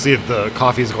 Obviously, the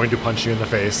coffee is going to punch you in the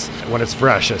face when it's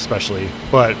fresh, especially.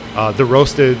 But the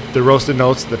roasted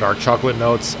notes, the dark chocolate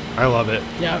notes, I love it.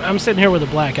 Yeah, I'm sitting here with a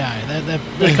black eye.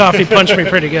 That coffee punched me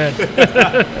pretty good.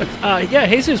 Yeah,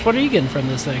 Jesus, what are you getting from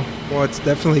this thing? Well, it's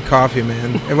definitely coffee,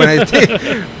 man. And when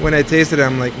I tasted it,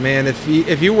 I'm like, man,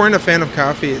 if you weren't a fan of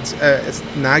coffee,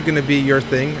 it's not going to be your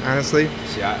thing, honestly.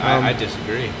 See, I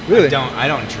disagree. Really? I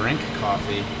don't drink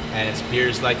coffee, and it's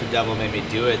beers like The Devil Made Me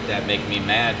Do It that make me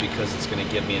mad because it's going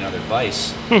to give me another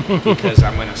vice because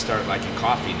I'm going to start liking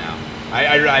coffee now.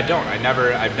 I don't. I've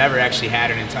never actually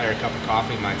had an entire cup of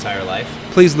coffee in my entire life.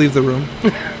 Please leave the room.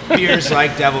 Beers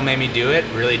like Devil Made Me Do It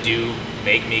really do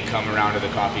make me come around to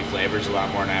the coffee flavors a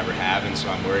lot more than I ever have, and so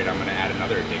I'm worried I'm going to add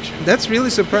another addiction. That's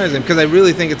really surprising because I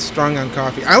really think it's strong on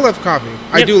coffee. I love coffee.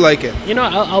 I do like it. You know,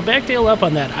 I'll back Dale up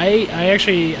on that. I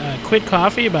actually quit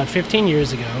coffee about 15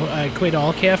 years ago. I quit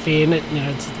all caffeine.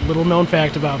 It's a little known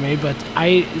fact about me, but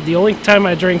the only time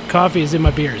I drink coffee is in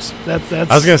my beers. That's.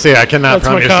 I was gonna say I cannot That's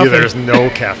my promise coffee. you there's no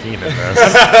caffeine in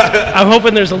this. I'm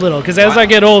hoping there's a little, because as I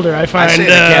get older, I I find say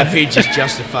the caffeine just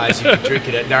justifies you can drink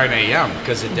it at 9 a.m.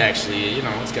 because it actually,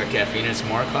 it's got caffeine. It's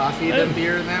more coffee than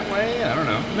beer in that way. I don't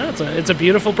know. no, it's a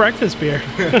beautiful breakfast beer.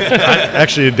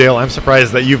 Actually, Dale, I'm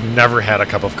surprised that you've never had a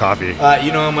cup of coffee.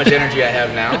 You know how much energy I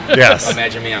have now? Yes.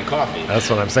 Imagine me on coffee. That's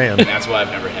what I'm saying. And that's why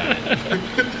I've never had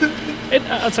it. And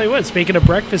I'll tell you what. Speaking of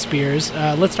breakfast beers,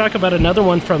 let's talk about another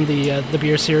one from the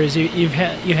beer series. You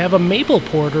have a maple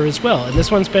porter as well, and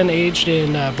this one's been aged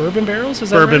in bourbon barrels. Is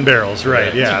that Bourbon right? barrels,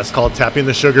 right? Yeah, it's called Tapping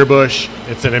the Sugar Bush.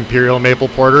 It's an imperial maple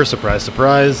porter. Surprise,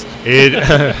 surprise.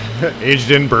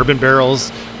 Aged in bourbon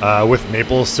barrels with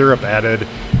maple syrup added,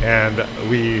 and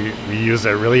we use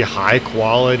a really high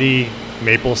quality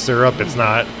maple syrup. It's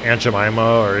not Aunt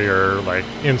Jemima or your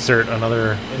insert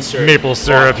another maple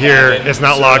syrup here. It's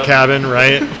not Log Cabin,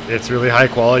 right? It's really high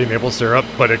quality maple syrup,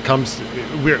 but it comes.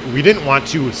 We didn't want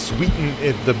to sweeten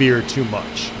the beer too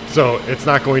much. So it's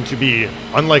not going to be,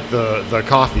 unlike the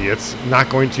coffee, it's not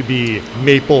going to be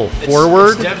maple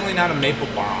forward. It's definitely not a maple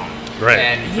bomb. Right.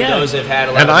 And for those that have had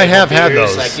a lot And of I maple have had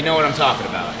beers, those. you know what I'm talking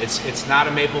about. It's not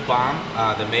a maple bomb.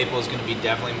 The maple is going to be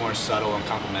definitely more subtle and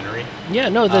complimentary. Yeah,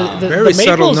 no, the Very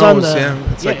subtle maple's on nose, the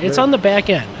yeah. It's on the back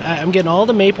end. I'm getting all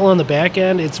the maple on the back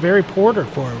end. It's very porter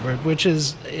forward, which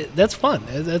is that's fun.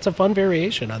 That's a fun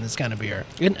variation on this kind of beer.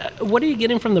 And what are you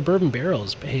getting from the bourbon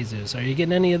barrels, Jesus? Are you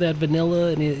getting any of that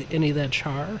vanilla, any of that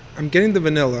char? I'm getting the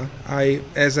vanilla.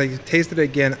 As I taste it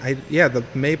again, the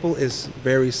maple is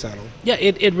very subtle. Yeah,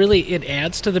 it really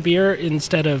adds to the beer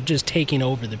instead of just taking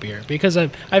over the beer, because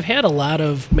I've had a lot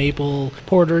of maple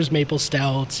porters, maple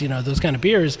stouts, those kind of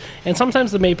beers, and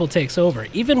sometimes the maple takes over.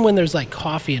 Even when there's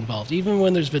coffee involved, even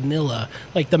when there's vanilla,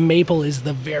 the maple is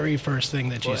the very first thing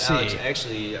that you see. Alex,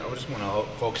 actually, I just want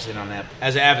to focus in on that.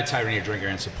 As an avid Tyrannia drinker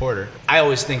and supporter, I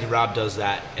always think Rob does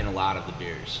that in a lot of the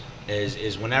beers.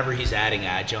 Is whenever he's adding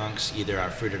adjuncts, either our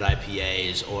fruited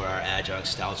IPAs or our adjunct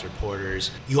stouts or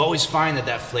porters, you always find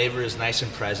that flavor is nice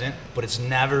and present, but it's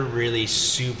never really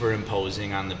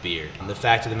superimposing on the beer. And the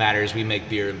fact of the matter is we make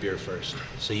beer and beer first.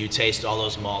 So you taste all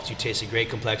those malts, you taste the great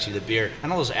complexity of the beer,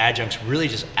 and all those adjuncts really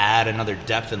just add another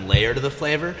depth and layer to the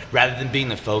flavor rather than being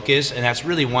the focus. And that's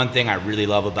really one thing I really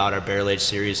love about our barrel aged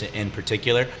series in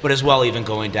particular, but as well even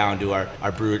going down to our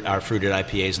fruited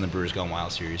IPAs and the Brewers Gone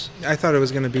Wild series. I thought it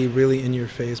was going to be really in your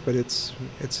face, but it's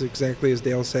exactly as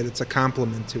Dale said. It's a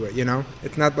compliment to it.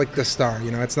 It's not like the Star.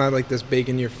 It's not like this big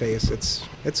in your face.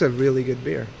 It's a really good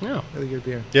beer. No, really good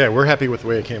beer. Yeah, we're happy with the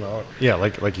way it came out. Yeah,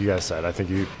 like you guys said, I think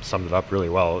you summed it up really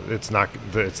well. It's not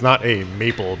a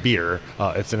maple beer.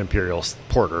 It's an imperial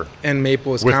porter. And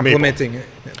maple is With complimenting it.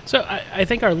 So I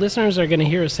think our listeners are going to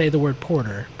hear us say the word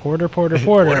porter, porter,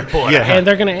 Yeah. and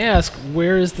they're going to ask,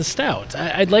 where is the stout?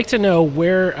 I'd like to know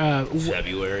where.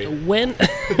 February.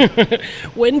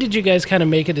 When did you guys kind of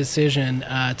make a decision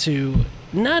to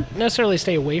not necessarily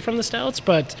stay away from the stouts,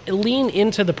 but lean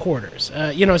into the porters?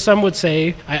 Some would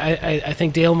say, I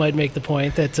think Dale might make the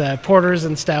point that porters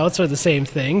and stouts are the same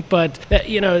thing, but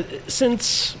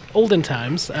since olden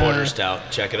times, Porter stout,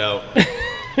 check it out.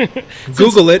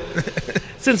 Google it.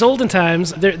 Since olden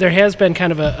times, there has been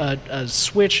kind of a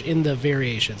switch in the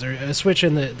variations, or a switch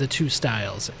in the two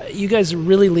styles. You guys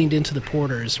really leaned into the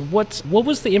porters. What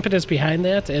was the impetus behind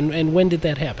that, and when did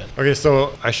that happen? Okay,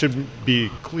 so I should be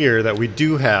clear that we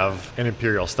do have an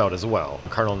Imperial Stout as well,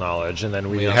 Cardinal Knowledge, and then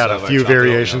we also had have a our few chocolate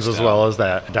variations oatmeal as stout. well as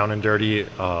that. Down and Dirty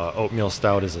Oatmeal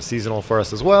Stout is a seasonal for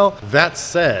us as well. That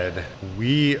said,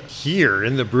 we here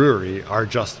in the brewery are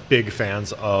just big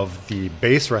fans of the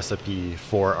base recipe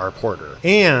for our porter.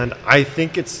 And I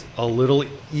think it's a little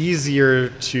easier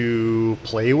to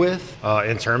play with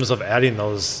in terms of adding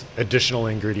those additional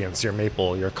ingredients, your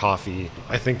maple, your coffee.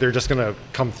 I think they're just going to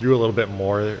come through a little bit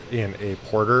more in a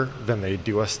porter than they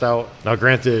do a stout. Now,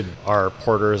 granted, our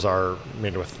porters are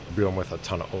made with a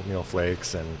ton of oatmeal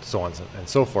flakes and so on and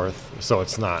so forth. So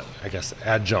it's not, I guess,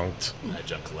 adjunct.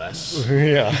 Adjunct less.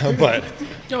 Yeah, but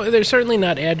No, they're certainly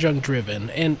not adjunct driven,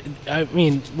 and I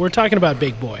mean we're talking about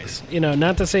big boys.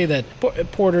 Not to say that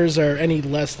porters are any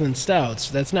less than stouts.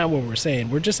 That's not what we're saying.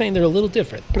 We're just saying they're a little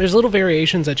different. There's little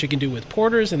variations that you can do with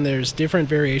porters, and there's different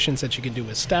variations that you can do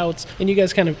with stouts. And you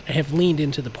guys kind of have leaned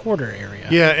into the porter area.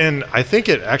 yeah, and I think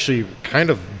it actually kind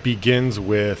of begins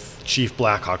with Chief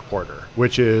Blackhawk Porter,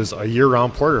 which is a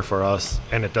year-round porter for us,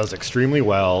 and it does extremely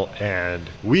well, and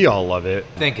we all love it.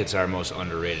 I think it's our most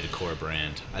underrated core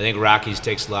brand. I think Rockies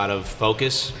takes a lot of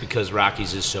focus because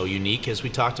Rockies is so unique, as we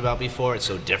talked about before. It's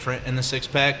so different in the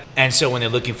six-pack. And so when they're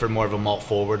looking for more of a malt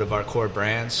forward of our core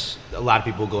brands, a lot of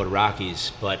people go to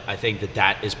Rockies, but I think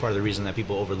that is part of the reason that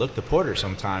people overlook the porter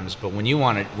sometimes. But when you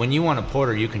want a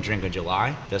porter you can drink in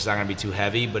July, that's not going to be too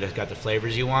heavy, but it's got the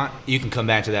flavors you want, you can come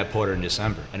back to that porter in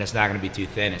December, and it's not going to be too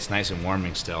thin. It's nice and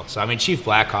warming still. So, I mean, Chief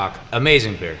Blackhawk,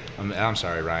 amazing beer. I'm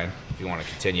sorry, Ryan, if you want to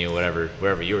continue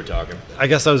wherever you were talking. I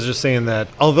guess I was just saying that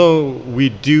although we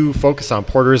do focus on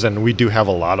porters and we do have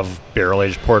a lot of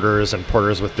barrel-aged porters and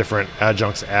porters with different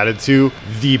adjuncts added to,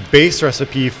 the base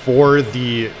recipe for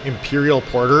the Imperial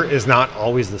Porter is not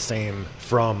always the same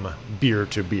from beer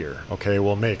to beer. Okay,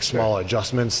 we'll make small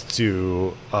adjustments to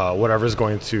whatever's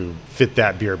going to fit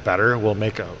that beer better. We'll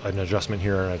make an adjustment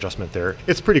here, an adjustment there.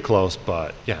 It's pretty close,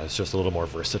 but yeah, it's just a little more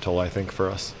versatile, I think, for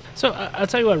us. So I'll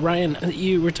tell you what, Ryan,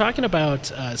 you were talking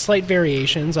about slight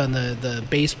variations on the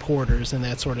base porters and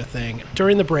that sort of thing.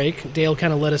 During the break, Dale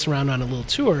kind of led us around on a little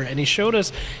tour, and he showed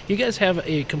us you guys have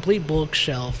a complete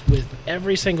bookshelf with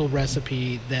every single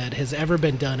recipe that has ever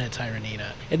been done at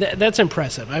Tyranina. And that's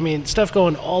impressive. I mean, stuff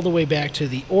going all the way back to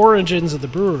the origins of the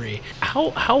brewery.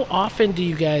 How often do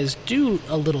you guys do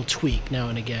a little tweak now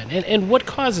and again? And what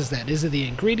causes that? Is it the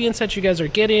ingredients that you guys are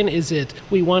getting? Is it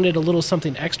we wanted a little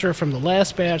something extra from the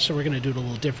last batch, so we're going to do it a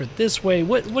little different this way?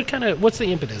 What's the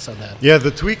impetus on that? Yeah, the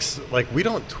tweaks, like we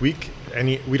don't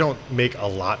make a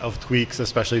lot of tweaks,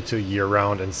 especially to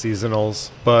year-round and seasonals.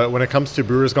 But when it comes to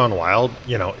Brewers Gone Wild,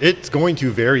 it's going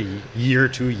to vary year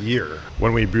to year.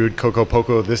 When we brewed Coco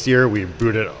Poco this year, we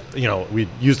brewed it, we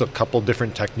used a couple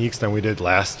different techniques than we did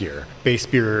last year. Base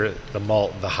beer, the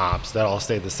malt, the hops, that all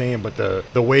stayed the same, but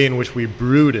the way in which we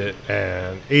brewed it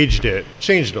and aged it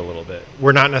changed a little bit.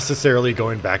 We're not necessarily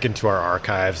going back into our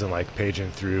archives and like paging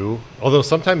through, although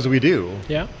sometimes we do.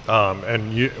 Yeah.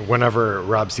 Whenever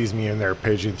Rob sees me in there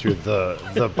paging through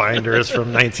the binders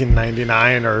from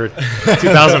 1999 or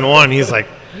 2001, he's like,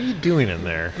 "What are you doing in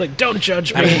there?" Like, don't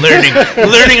judge me. I'm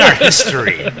learning our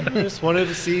history. I just wanted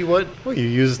to see you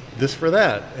used this for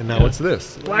that, and now it's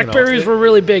this. Blackberries were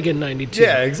really big in '92.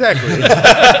 Yeah, exactly.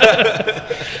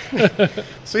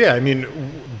 So yeah, I mean,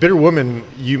 Bitter Woman,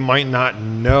 you might not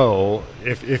know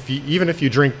even if you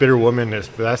drink Bitter Woman,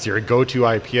 if that's your go-to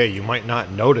IPA, you might not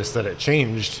notice that it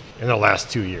changed in the last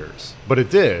 2 years. But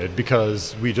it did,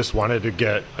 because we just wanted to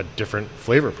get a different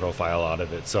flavor profile out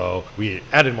of it. So we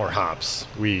added more hops.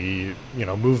 We,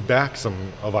 moved back some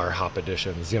of our hop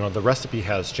additions. The recipe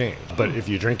has changed. But if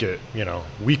you drink it,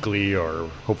 weekly or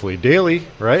hopefully daily,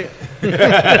 right?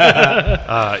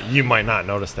 You might not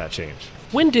notice that change.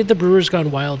 When did the Brewers Gone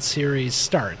Wild series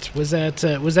start? Was that at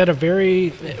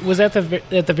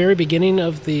the very beginning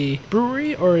of the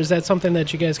brewery, or is that something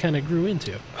that you guys kind of grew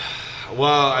into?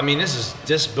 Well, I mean,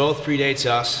 this both predates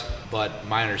us, but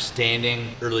my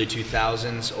understanding, early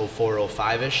 2000s, 04,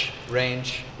 05-ish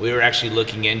range. We were actually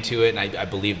looking into it, and I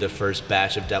believe the first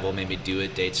batch of Devil Made Me Do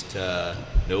It dates to...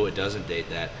 No, it doesn't date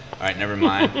that. All right, never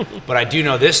mind. But I do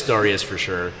know this story is for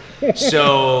sure.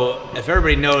 So if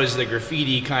everybody knows the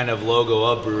graffiti kind of logo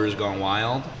of Brewers Gone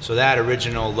Wild, so that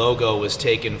original logo was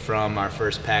taken from our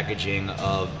first packaging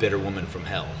of Bitter Woman from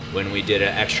Hell. When we did an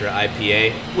extra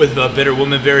IPA with a Bitter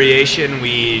Woman variation,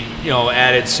 we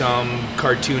added some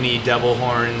cartoony devil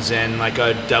horns and like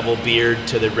a devil beard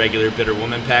to the regular Bitter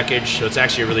Woman package. So it's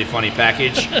actually a really funny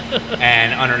package.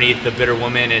 And underneath the Bitter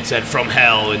Woman, it said "From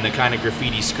Hell" in the kind of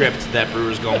graffiti script that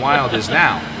Brewers Gone Wild is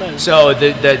now. So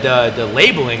the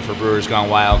labeling for Brewers Gone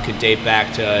Wild could date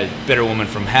back to Bitter Woman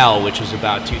from Hell, which was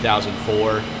about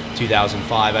 2004,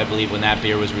 2005, I believe, when that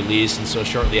beer was released. And so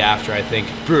shortly after, I think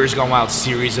Brewers Gone Wild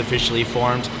series officially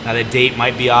formed. Now the date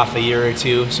might be off a year or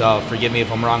two, so forgive me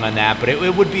if I'm wrong on that, but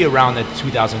it would be around the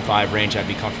 2005 range, I'd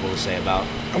be comfortable to say about.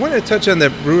 I want to touch on the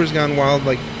Brewers Gone Wild,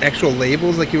 like actual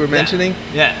labels, like you were mentioning.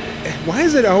 Yeah. Why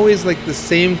is it always like the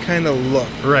same kind of look?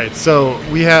 Right. So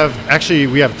we have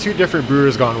two different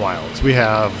Brewers Gone Wilds. We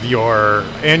have your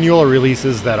annual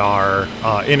releases that are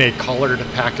in a colored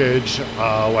package,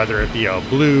 whether it be a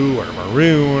blue or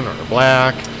maroon or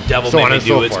black, Devil so Made on Me and Do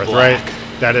so It's forth. Black.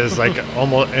 Right. That is like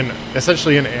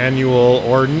essentially an annual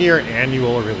or near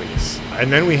annual release.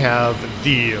 And then we have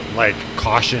the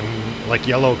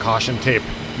yellow caution tape,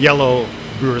 yellow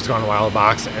Brewers Gone Wild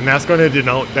box, and that's going to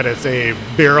denote that it's a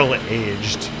barrel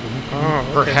aged,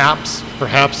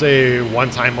 perhaps a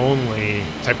one-time only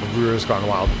type of Brewers Gone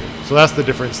Wild beer. So that's the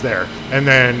difference there. And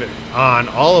then on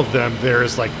all of them,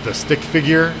 there's like the stick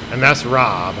figure, and that's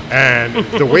Rob. And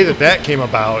the way that came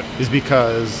about is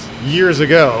because years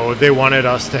ago, they wanted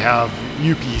us to have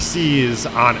UPCs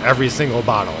on every single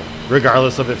bottle,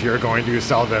 regardless of if you're going to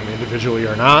sell them individually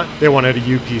or not. They wanted a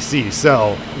UPC.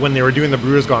 So when they were doing the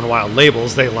Brewers Gone Wild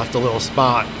labels, they left a little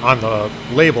spot on the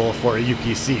label for a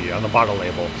UPC, on the bottle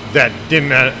label. That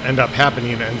didn't end up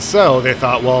happening. And so they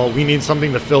thought, well, we need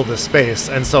something to fill this space.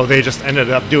 And so they just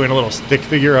ended up doing a little stick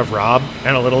figure of Rob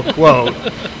and a little quote.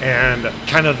 And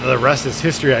kind of the rest is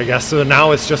history, I guess. So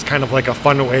now it's just kind of like a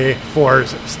fun way for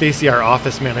Stacy, our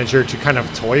office manager, to kind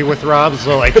of toy with Rob.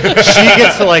 So like she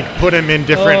gets to like put him in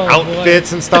different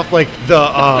outfits and stuff. Like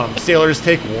the Sailors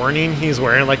Take Warning, he's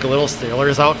wearing like a little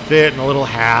sailor's outfit and a little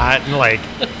hat, and like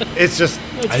it's just.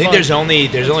 I think there's only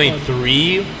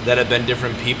 3 that have been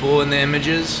different people in the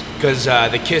images, because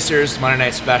the Kissers Monday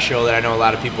Night Special that I know a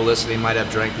lot of people listening might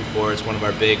have drank before. It's one of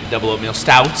our big double oatmeal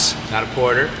stouts, not a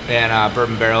porter, and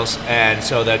bourbon barrels. And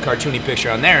so the cartoony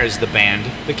picture on there is the band,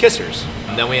 the Kissers.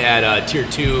 And then we had a Tier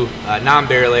 2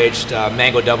 non-barrel aged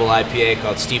mango double IPA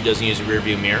called Steve Doesn't Use a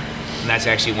Rearview Mirror. And that's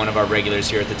actually one of our regulars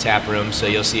here at the tap room, so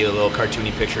you'll see a little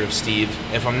cartoony picture of Steve.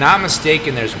 If I'm not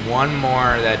mistaken, there's one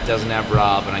more that doesn't have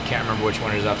Rob, and I can't remember which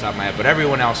one it is off the top of my head, but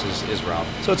everyone else is Rob.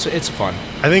 So it's fun.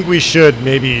 I think we should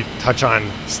maybe touch on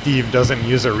Steve Doesn't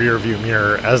Use a Rear View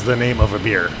Mirror as the name of a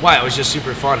beer. Why? It was just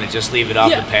super fun to just leave it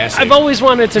off and pass it. I've always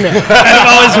wanted to know.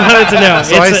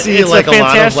 So I see like a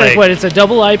lot of like... It's a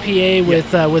double IPA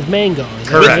with mango.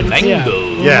 Correct. With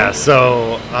mango. Yeah,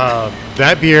 so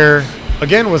that beer...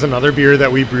 Again, was another beer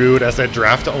that we brewed as a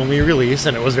draft-only release,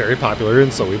 and it was very popular,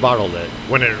 and so we bottled it.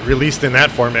 When it released in that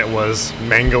form, it was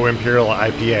Mango Imperial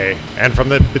IPA.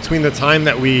 And between the time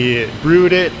that we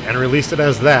brewed it and released it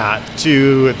as that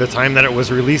to the time that it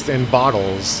was released in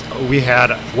bottles, we had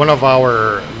one of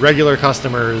our regular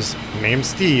customers named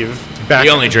Steve. He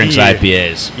only drinks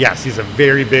IPAs. Yes, he's a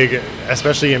very big,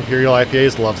 especially Imperial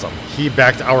IPAs, loves them. He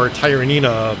backed our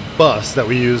Tyranina bus that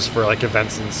we use for like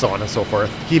events and so on and so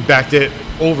forth. He backed it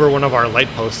over one of our light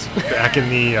posts back in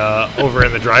the over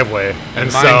in the driveway.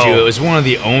 And mind you, it was one of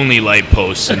the only light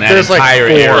posts in that entire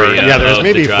area. Yeah, there's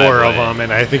maybe 4 of them,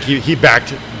 and I think he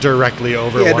backed directly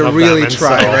over one of them. He had to really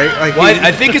try, right? Like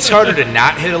I think it's harder to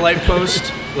not hit a light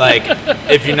post. Like,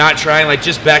 if you're not trying, like,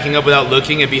 just backing up without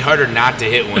looking, it'd be harder not to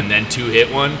hit one than to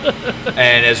hit one.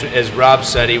 And as Rob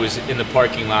said, he was in the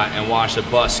parking lot and watched a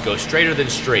bus go straighter than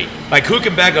straight. Like, who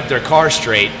can back up their car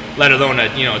straight, let alone a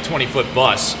 20-foot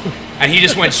bus? And he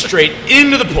just went straight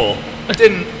into the pole.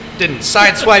 Didn't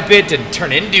sideswipe it, didn't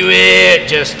turn into it,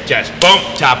 just boom,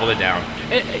 toppled it down.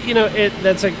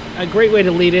 That's a great way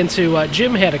to lead into.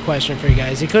 Jim had a question for you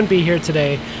guys. He couldn't be here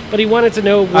today, but he wanted to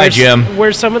know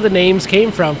where some of the names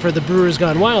came from for the Brewers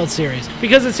Gone Wild series,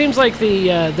 because it seems like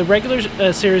the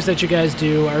regular series that you guys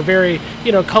do are very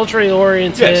culturally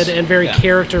oriented and very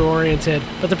character oriented,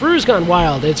 but the Brewers Gone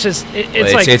Wild, it's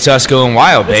us going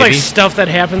wild, baby. It's like stuff that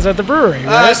happens at the brewery,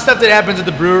 right? Stuff that happens at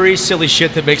the brewery, silly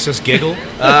shit that makes us giggle.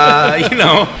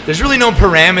 There's really no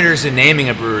parameters in naming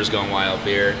a Brewers Gone Wild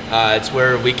beer. It's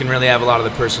where we can really have a lot of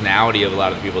the personality of a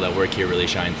lot of the people that work here really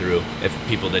shine through. If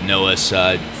people that know us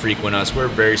frequent us, we're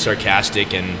very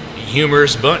sarcastic and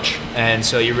humorous bunch. And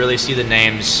so you really see the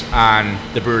names on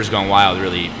the Brewers Gone Wild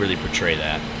really portray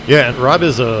that. Yeah, and Rob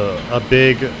is a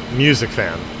big music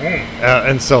fan,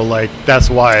 and so like that's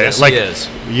why Yes, like he is.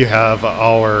 you have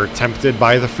our Tempted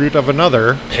by the Fruit of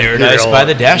Another, Paradise by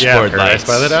the Dashboard Paradise Lights.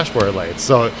 by the Dashboard Lights.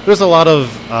 So there's a lot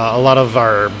of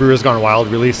our Brewers Gone Wild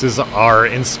releases are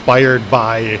inspired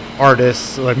by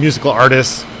artists, like musical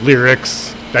artists,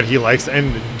 lyrics that he likes,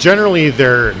 and generally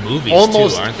they're Movies,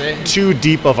 almost too, aren't they? too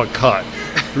deep of a cut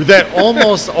that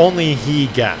almost only he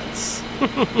gets.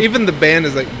 Even the band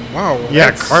is like, wow. Yeah,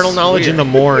 that's Carnal Knowledge in weird.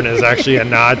 the Morn is actually a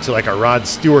nod to like a Rod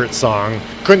Stewart song.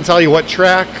 Couldn't tell you what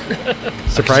track.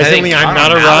 Surprisingly, I'm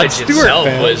not a Rod Stewart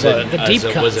fan. But The deep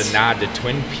was cuts. a nod to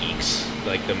Twin Peaks,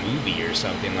 like the movie or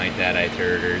something like that, I've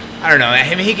heard. Or I don't know. I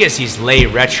mean, he gets these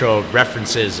late retro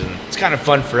references, and it's kind of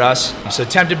fun for us. So,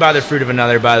 Tempted by the Fruit of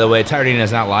Another, by the way, Tyranina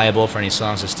is not liable for any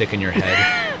songs that stick in your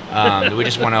head. We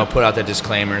just want to put out the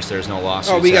disclaimers. There's no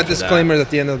lawsuits. Oh, we got after that. disclaimers at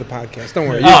the end of the podcast. Don't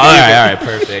worry. Oh, all right,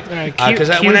 perfect. All right, Because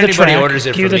cue when the anybody track. orders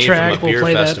it Cue from the me track. from a We'll beer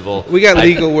play that. festival, We got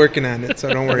legal working on it, so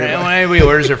don't worry when about it. anybody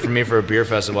orders it from me for a beer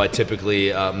festival, I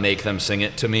typically make them sing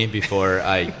it to me before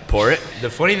I pour it. The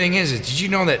funny thing is did you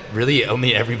know that really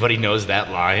only everybody knows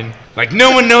that line? Like,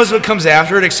 no one knows what comes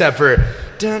after it except for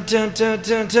dun, dun, dun,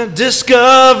 dun, dun,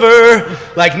 discover.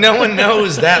 Like, no one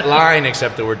knows that line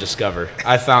except the word discover.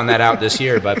 I found that out this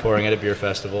year by pouring it at beer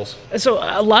festivals. So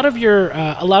a lot of your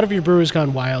Brewers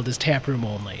Gone Wild is taproom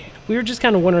only. We were just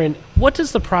kind of wondering, what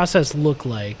does the process look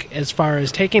like as far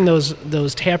as taking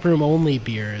those taproom only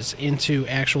beers into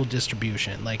actual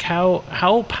distribution? Like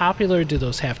how popular do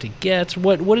those have to get?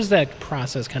 What does that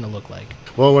process kind of look like?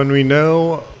 Well, when we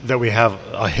know that we have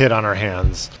a hit on our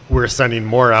hands, we're sending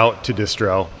more out to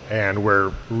distro, and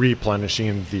we're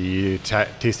replenishing the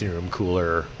tasting room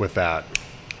cooler with that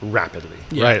rapidly,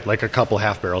 right? Like a couple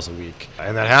half barrels a week.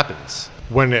 And that happens.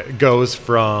 When it goes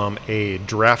from a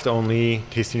draft only,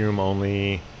 tasting room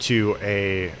only to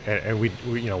and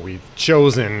we've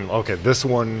chosen, okay, this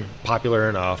one popular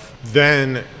enough,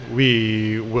 then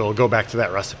we will go back to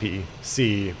that recipe,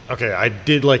 see, okay, I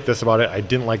did like this about it, I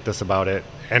didn't like this about it.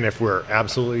 And if we're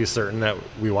absolutely certain that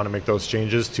we want to make those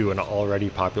changes to an already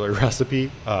popular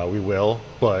recipe, we will.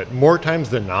 But more times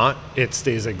than not, it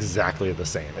stays exactly the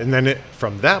same. And then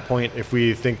from that point, if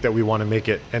we think that we want to make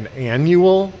it an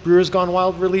annual Brewers Gone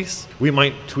Wild release, we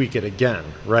might tweak it again,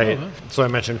 right? So I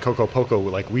mentioned Coco Poco.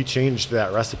 Like, we changed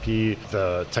that recipe,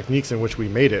 the techniques in which we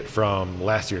made it from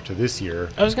last year to this year.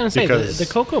 I was going to say, because the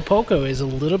Coco Poco is a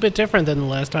little bit different than the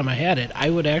last time I had it. I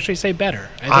would actually say better.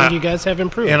 I think you guys have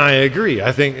improved. And I agree.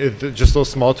 I think just those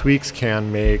small tweaks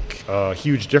can make a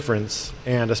huge difference.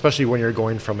 And especially when you're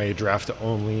going from a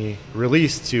draft-only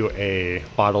release to a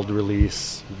bottled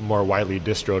release, more widely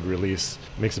distroed release,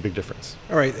 makes a big difference.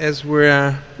 All right, as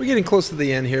we're getting close to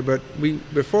the end here, but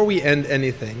before we end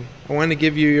anything, I want to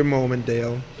give you your moment,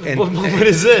 Dale. And What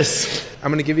is this? I'm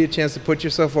going to give you a chance to put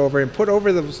yourself over and put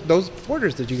over those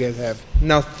porters that you guys have.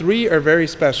 Now, 3 are very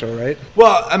special, right?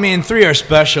 Well, I mean, 3 are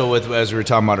special as we were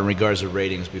talking about in regards to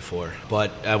ratings before.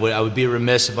 But I would be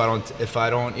remiss if I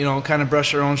don't kind of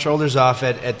brush our own shoulders off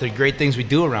at the great things we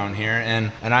do around here.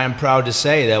 And I am proud to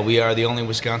say that we are the only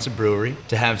Wisconsin brewery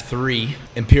to have 3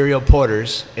 Imperial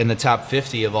Porters in the top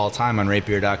 50 of all time on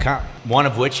ratebeer.com. One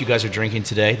of which you guys are drinking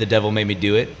today, The Devil Made Me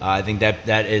Do It. I think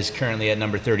that is currently at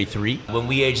number 33. When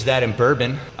we age that in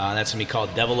bourbon, that's going to be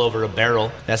called Devil Over a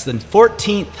Barrel. That's the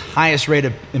 14th highest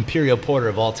rated Imperial Porter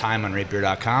of all time on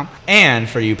ratebeer.com. And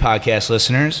for you podcast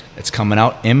listeners, it's coming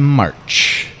out in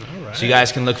March. So you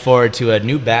guys can look forward to a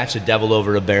new batch of Devil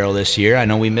Over a Barrel this year. I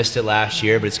know we missed it last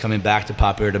year, but it's coming back to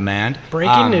popular demand.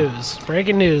 Breaking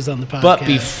news on the podcast. But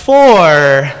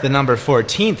before the number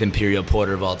 14th Imperial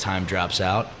Porter of all time drops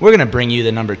out, we're going to bring you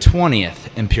the number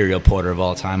 20th Imperial Porter of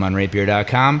all time on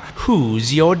ratebeer.com,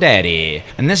 Who's Your Daddy?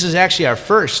 And this is actually our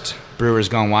first Brewers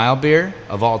Gone Wild beer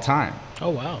of all time. Oh,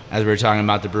 wow. As we were talking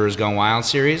about the Brewers Gone Wild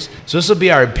series. So this will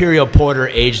be our Imperial Porter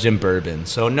aged in bourbon.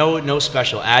 So no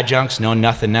special adjuncts,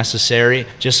 nothing necessary.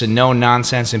 Just a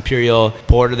no-nonsense Imperial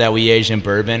Porter that we aged in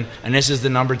bourbon. And this is the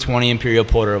number 20 Imperial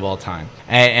Porter of all time.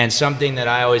 And something that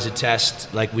I always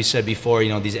attest, like we said before,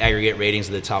 these aggregate ratings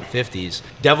of the top 50s.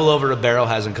 Devil Over a Barrel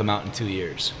hasn't come out in 2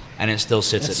 years. And it still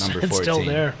sits at number 14. It's still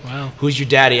there. Wow. Who's Your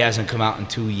Daddy hasn't come out in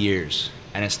 2 years.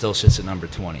 And it still sits at number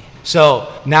 20.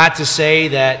 So, not to say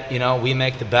that, we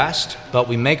make the best, but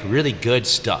we make really good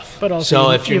stuff. But also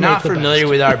so if you're not familiar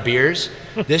with our beers,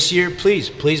 This year,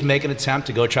 please make an attempt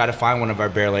to go try to find one of our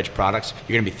barrel-aged products.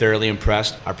 You're going to be thoroughly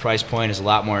impressed. Our price point is a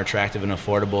lot more attractive and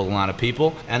affordable to a lot of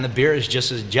people, and the beer is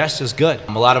just as good.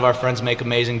 A lot of our friends make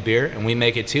amazing beer, and we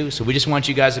make it too, so we just want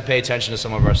you guys to pay attention to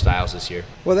some of our styles this year.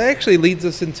 Well, that actually leads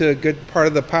us into a good part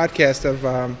of the podcast of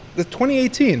the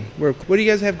 2018. What do you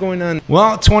guys have going on?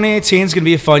 Well, 2018 is going to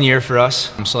be a fun year for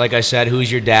us. So like I said,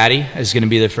 Who's Your Daddy is going to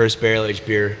be the first barrel-aged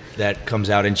beer that comes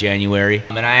out in January.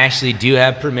 And I actually do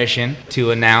have permission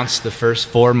to announce the first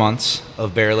 4 months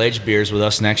of barrel-aged beers with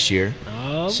us next year.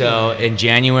 Okay. So in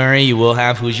January, you will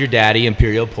have Who's Your Daddy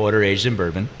Imperial Porter aged in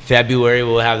bourbon. February,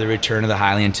 we'll have the return of the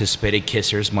highly anticipated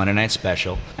Kissers Monday Night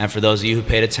Special. And for those of you who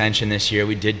paid attention this year,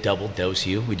 we did double dose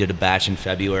you. We did a batch in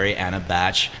February and a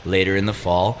batch later in the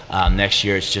fall. Next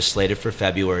year, it's just slated for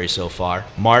February so far.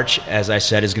 March, as I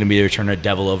said, is going to be the return of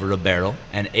Devil Over a Barrel.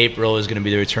 And April is going to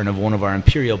be the return of one of our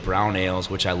Imperial Brown Ales,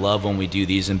 which I love when we do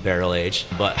these in barrel aged.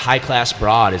 But High Class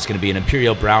Broad is going to be an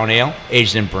Imperial Brown Ale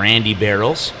aged in brandy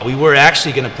barrels. We were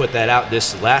actually going to put that out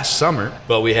this last summer,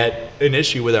 but we had an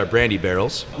issue with our brandy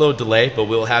barrels. A little delay, but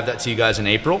we'll have that to you guys in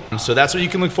April. So that's what you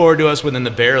can look forward to us within the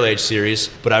Barrel Age series.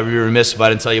 But I'd be remiss if I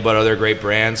didn't tell you about other great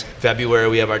brands. February,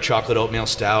 we have our Chocolate Oatmeal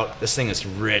Stout. This thing is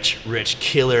rich,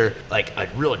 killer, like a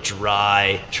real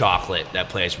dry chocolate that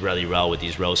plays really well with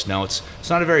these roast notes. It's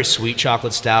not a very sweet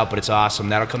chocolate stout, but it's awesome.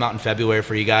 That'll come out in February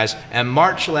for you guys. And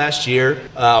March last year,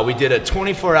 we did a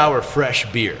 24-hour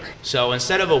fresh beer. So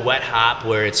instead of a wet hop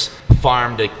where it's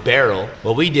farm to barrel,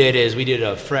 what we did is we did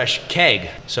a fresh keg.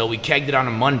 So we kegged it on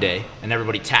a Monday and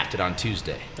everybody tapped it on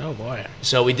Tuesday. Oh boy.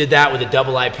 So we did that with a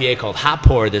double IPA called Hop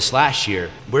Pour this last year.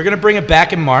 We're going to bring it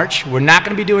back in March. We're not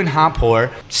going to be doing Hop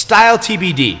Pour. Style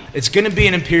TBD. It's going to be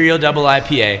an Imperial double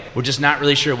IPA. We're just not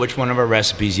really sure which one of our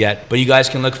recipes yet. But you guys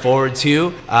can look forward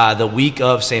to the week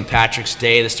of St. Patrick's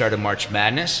Day, the start of March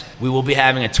Madness. We will be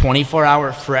having a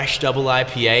 24-hour fresh double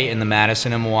IPA in the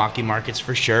Madison and Milwaukee markets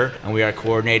for sure. And we are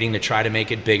coordinating to try to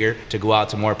make it bigger to go out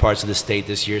to more parts of the state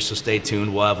this year. So stay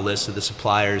tuned. We'll have a list of the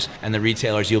suppliers and the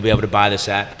retailers you'll be able to buy this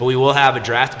at. But we will have a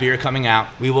draft beer coming out.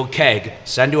 We will keg,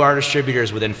 send to our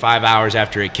distributors within 5 hours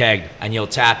after it kegged, and you'll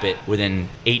tap it within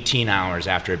 18 hours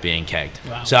after it being kegged.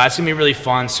 Wow. So that's going to be really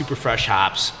fun, super fresh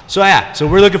hops. So yeah, so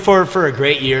we're looking forward for a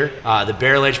great year. The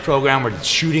Barrel Age program, we're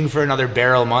shooting for another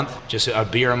barrel a month, just a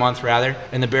beer a month rather,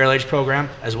 in the Barrel Age program,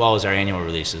 as well as our annual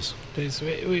releases.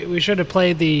 We should have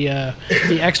played the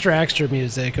extra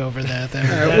music over that.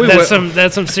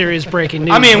 That's some serious breaking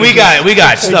news. I mean, we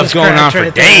got stuff going on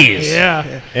for days.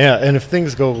 Yeah. Yeah, and if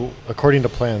things go according to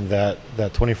plan, that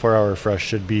 24-hour fresh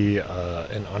should be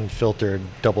an unfiltered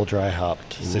double dry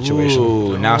hopped situation.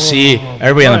 Ooh, now see,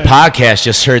 everybody on the podcast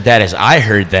just heard that as I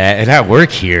heard that, and I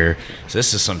work here. So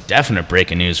this is some definite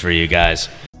breaking news for you guys.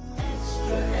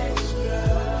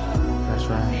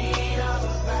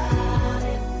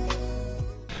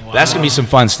 That's going to be some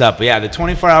fun stuff. But yeah, the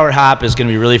 24-hour hop is going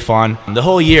to be really fun. The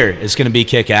whole year is going to be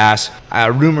kick-ass.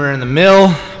 Rumor in the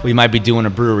mill, we might be doing a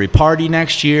brewery party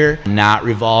next year, not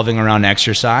revolving around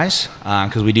exercise,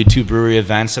 because we do 2 brewery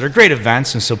events that are great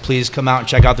events, and so please come out and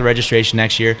check out the registration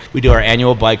next year. We do our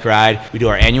annual bike ride. We do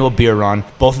our annual beer run.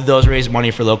 Both of those raise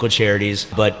money for local charities.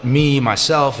 But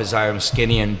myself, as I am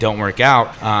skinny and don't work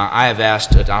out, I have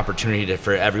asked an opportunity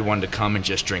for everyone to come and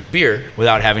just drink beer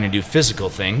without having to do physical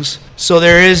things. So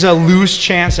there is a loose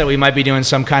chance that we might be doing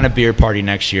some kind of beer party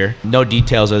next year. No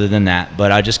details other than that,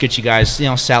 but I'll just get you guys,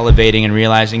 salivating and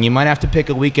realizing you might have to pick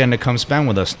a weekend to come spend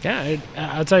with us. Yeah,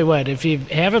 I'll tell you what. If you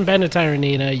haven't been to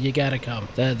Tyranina, you gotta come.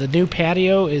 The new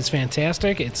patio is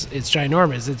fantastic. It's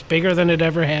ginormous. It's bigger than it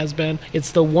ever has been.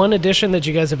 It's the one addition that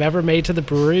you guys have ever made to the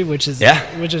brewery, which is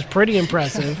pretty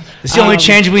impressive. It's the only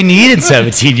change we need in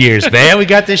 17 years, man. We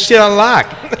got this shit on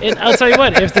lock. And I'll tell you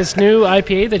what. If this new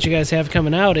IPA that you guys have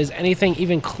coming out is anything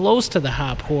even close to the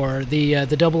hop pour, the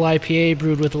double IPA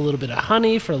brewed with a little bit of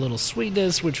honey for a little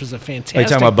sweetness, which was a fantastic. Are you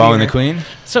talking about Bone and the beer. Queen?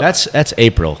 So that's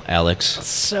April, Alex.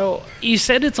 So you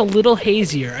said it's a little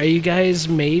hazier. Are you guys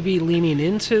maybe leaning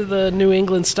into the New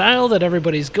England style that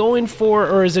everybody's going for,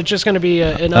 or is it just going to be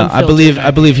an unfiltered?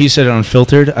 I believe he said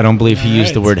unfiltered. I don't believe he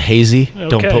used the word hazy. Okay.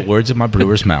 Don't put words in my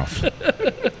brewer's mouth.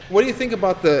 What do you think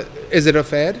about is it a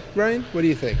fad, Ryan? What do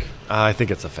you think? I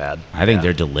think it's a fad. I think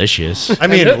they're delicious. I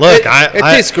mean, look, it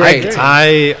tastes great.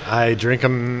 I drink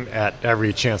them at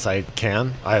every chance I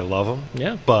can. I love them.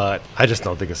 Yeah. But I just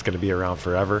don't think it's going to be around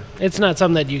forever. It's not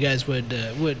something that you guys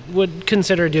would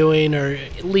consider doing or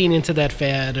lean into that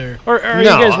fad, or are you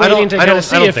guys waiting to kind of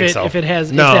see if that fad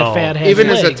has even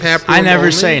legs? as a tap room I never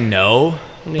only? say no.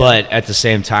 Yeah. But at the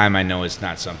same time, I know it's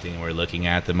not something we're looking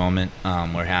at the moment.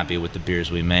 We're happy with the beers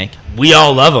we make. We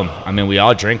all love them. I mean, we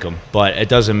all drink them. But it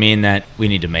doesn't mean that we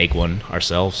need to make one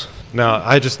ourselves. No,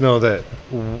 I just know that,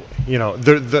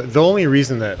 the only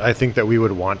reason that I think that we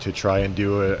would want to try and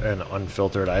do an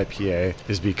unfiltered IPA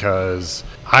is because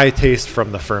I taste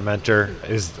from the fermenter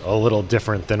is a little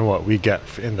different than what we get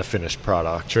in the finished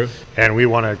product. True. And we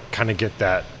want to kind of get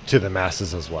that to the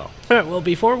masses as well. All right. Well,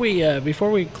 before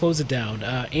we close it down,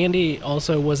 Andy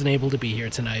also wasn't able to be here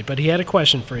tonight, but he had a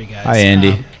question for you guys. Hi,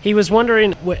 Andy. He was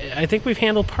wondering. I think we've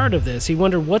handled part of this. He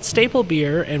wondered what staple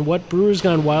beer and what Brewers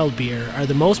Gone Wild beer are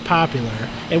the most popular,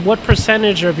 and what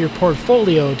percentage of your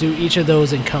portfolio do each of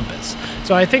those encompass.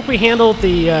 So I think we handled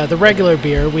the regular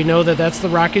beer. We know that that's the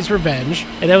Rocky's Revenge,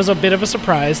 and that was a bit of a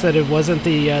surprise that it wasn't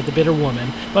the Bitter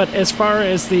Woman. But as far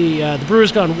as the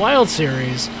Brewers Gone Wild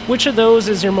series, which of those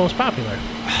is your most popular?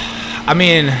 I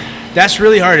mean, that's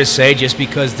really hard to say just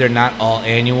because they're not all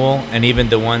annual, and even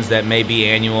the ones that may be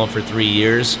annual for 3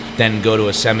 years then go to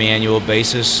a semi-annual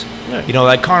basis. Yeah.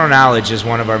 Like Carnal Knowledge is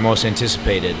one of our most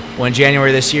anticipated. Well, in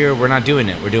January this year, we're not doing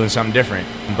it. We're doing something different.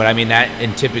 But I mean, that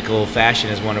in typical fashion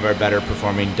is one of our better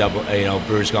performing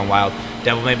Brewers Gone Wild.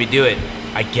 Devil Made Me Do It.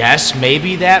 I guess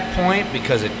maybe that point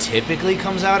because it typically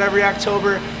comes out every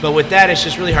October. But with that, it's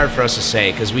just really hard for us to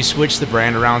say because we switch the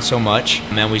brand around so much.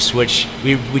 And then we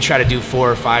try to do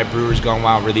 4 or 5 Brewers Gone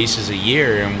Wild releases a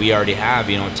year, and we already have,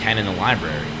 10 in the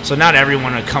library. So not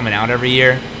everyone are coming out every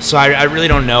year. So I really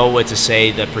don't know what to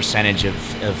say the percentage of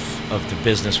the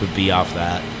business would be off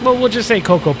that. Well, we'll just say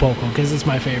Coco Poco because it's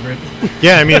my favorite.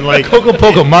 Yeah, I mean, like Coco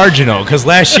Poco marginal because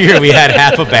last year we had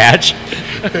half a batch.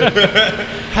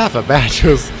 half a batch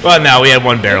was. Well, no, we had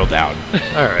 1 barrel down.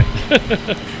 All right.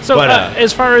 So, But,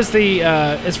 as far as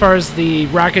the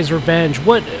Rocky's Revenge,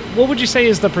 what would you say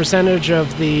is the percentage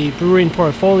of the brewing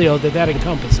portfolio that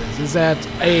encompasses? Is that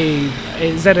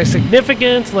a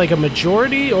significant, like a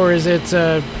majority, or is it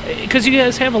because you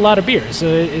guys have a lot of beers? So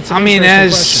it's. An interesting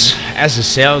question. As a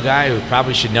sale guy who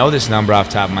probably should know this number off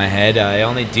the top of my head, I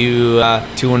only do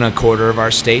 2 1/4 of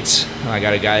our states. I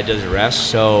got a guy that does the rest.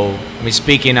 So,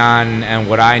 speaking on and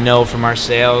what I know from our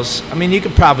sales, you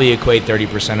could probably equate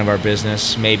 30% of our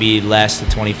business, maybe less than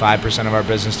 25% of our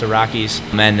business to Rockies,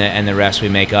 and the rest we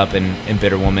make up in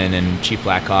Bitter Woman and Chief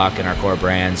Black Hawk and our core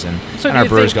brands and our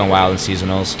Brewers Gone Wild and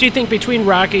seasonals. Do you think between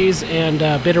Rockies and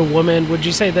Bitter Woman, would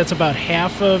you say that's about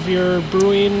half of your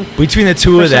brewing? Between the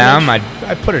two percentage? of them,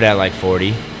 I'd put it at like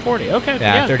 40. 40, okay.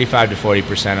 Yeah, 35 to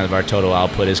 40% of our total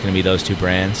output is going to be those 2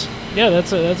 brands. Yeah,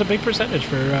 that's a big percentage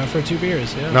for 2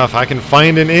 beers. Yeah. Now, if I can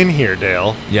find an in here,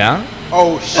 Dale. Yeah?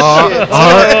 Oh, shit.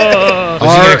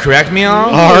 Was he going to correct me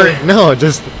on? No,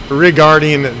 just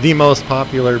regarding the most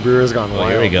popular Brewers Gone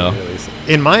Wild. Here we go. Release.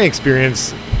 In my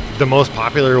experience, the most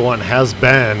popular one has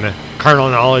been Carnal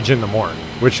Knowledge in the Morn,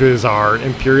 which is our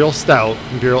Imperial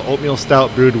Oatmeal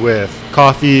Stout brewed with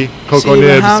coffee, cocoa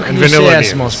nibs, and vanilla that's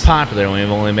nibs. the most popular when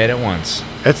we've only made it once?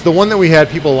 It's the one that we had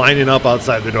people lining up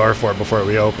outside the door for before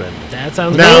we opened. That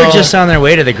sounds No. They were just on their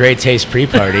way to the Great Taste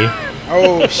pre-party.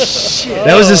 Oh, shit.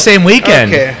 That was the same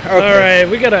weekend. Okay. All right,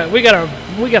 we got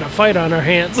a fight on our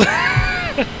hands.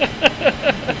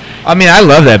 I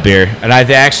love that beer, and I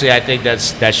think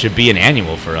that should be an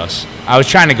annual for us. I was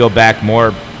trying to go back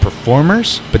more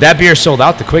performers, but that beer sold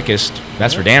out the quickest.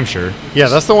 That's for damn sure. Yeah,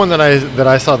 that's the one that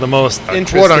I saw the most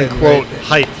Interested, quote unquote right?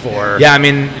 hype for. Yeah,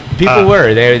 people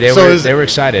were they were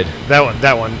excited.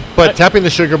 That one. But Tapping the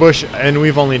Sugar Bush, and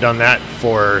we've only done that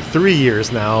for 3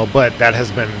 years now, but that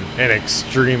has been an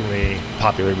extremely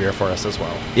popular beer for us as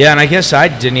well. Yeah, and I guess I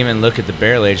didn't even look at the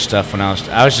barrel age stuff when I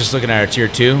was just looking at our tier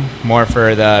 2 more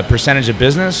for the percentage of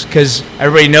business because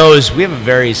everybody knows we have a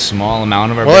very small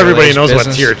amount of our. Well, everybody knows business.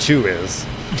 what tier 2 is.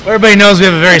 Everybody knows we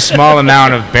have a very small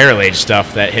amount of barrel-aged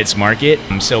stuff that hits market.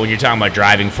 So when you're talking about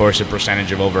driving force and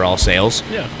percentage of overall sales,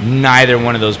 neither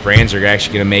one of those brands are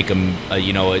actually going to make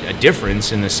a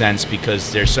difference in the sense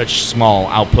because there's such small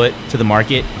output to the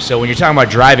market. So when you're talking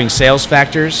about driving sales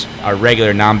factors, our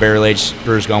regular non-barrel-aged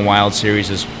Brewers Gone Wild series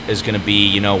is going to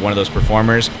be one of those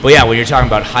performers. But yeah, when you're talking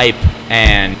about hype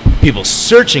and people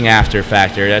searching after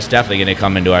factor, that's definitely going to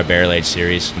come into our barrel-aged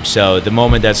series. So the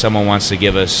moment that someone wants to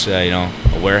give us a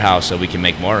warehouse that we can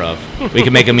make more of, we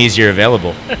can make them easier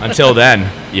available. Until then,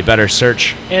 you better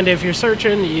search. And if you're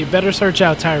searching, you better search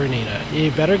out Tyranina.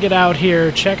 You better get out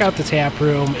here, check out the tap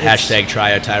room. Hashtag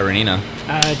try a Tyranina.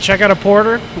 Check out a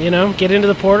porter, get into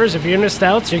the porters. If you're into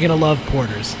stouts, you're going to love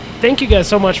porters. Thank you guys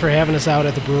so much for having us out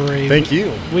at the brewery. Thank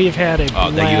you. We've had a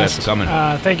blast. Thank you guys for coming.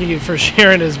 Thank you for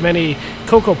sharing as many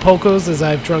Coco Pocos as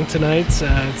I've drunk tonight.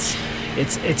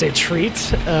 It's a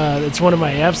treat. It's one of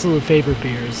my absolute favorite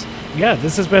beers. Yeah,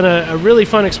 this has been a really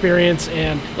fun experience,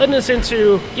 and letting us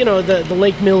into the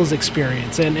Lake Mills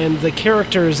experience and the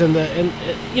characters and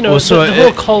the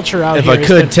whole culture out if here. If I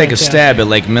could take a stab at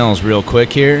Lake Mills real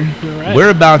quick here, right. We're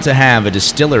about to have a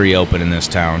distillery open in this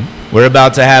town. We're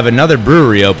about to have another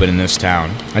brewery open in this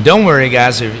town. Now, don't worry,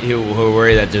 guys, who are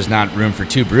worried that there's not room for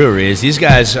 2 breweries. These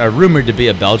guys are rumored to be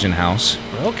a Belgian house.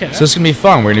 Okay. So it's going to be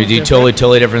fun. We're going to do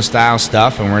totally different style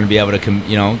stuff, and we're going to be able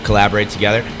to, collaborate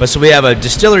together. But so we have a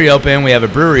distillery open, we have a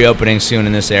brewery opening soon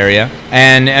in this area,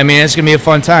 and, I mean, it's going to be a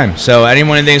fun time. So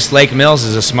anyone who thinks Lake Mills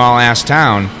is a small-ass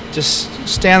town, just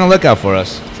stay on the lookout for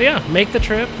us. So yeah, make the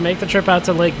trip out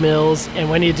to Lake Mills, and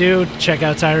when you do, check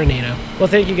out Tyranino. Well,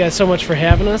 thank you guys so much for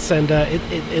having us, and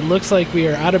it looks like we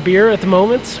are out of beer at the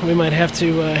moment. We might have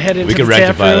to head into the tap room. We could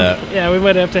rectify that. Yeah, we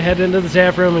might have to head into the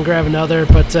tap room and grab another,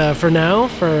 but for now,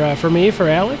 for me, for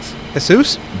Alex,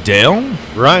 Jesus, Dale,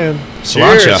 Ryan,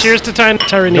 Cheers to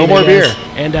Tyranino. No more beer.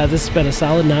 And this has been a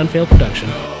solid non-fail production.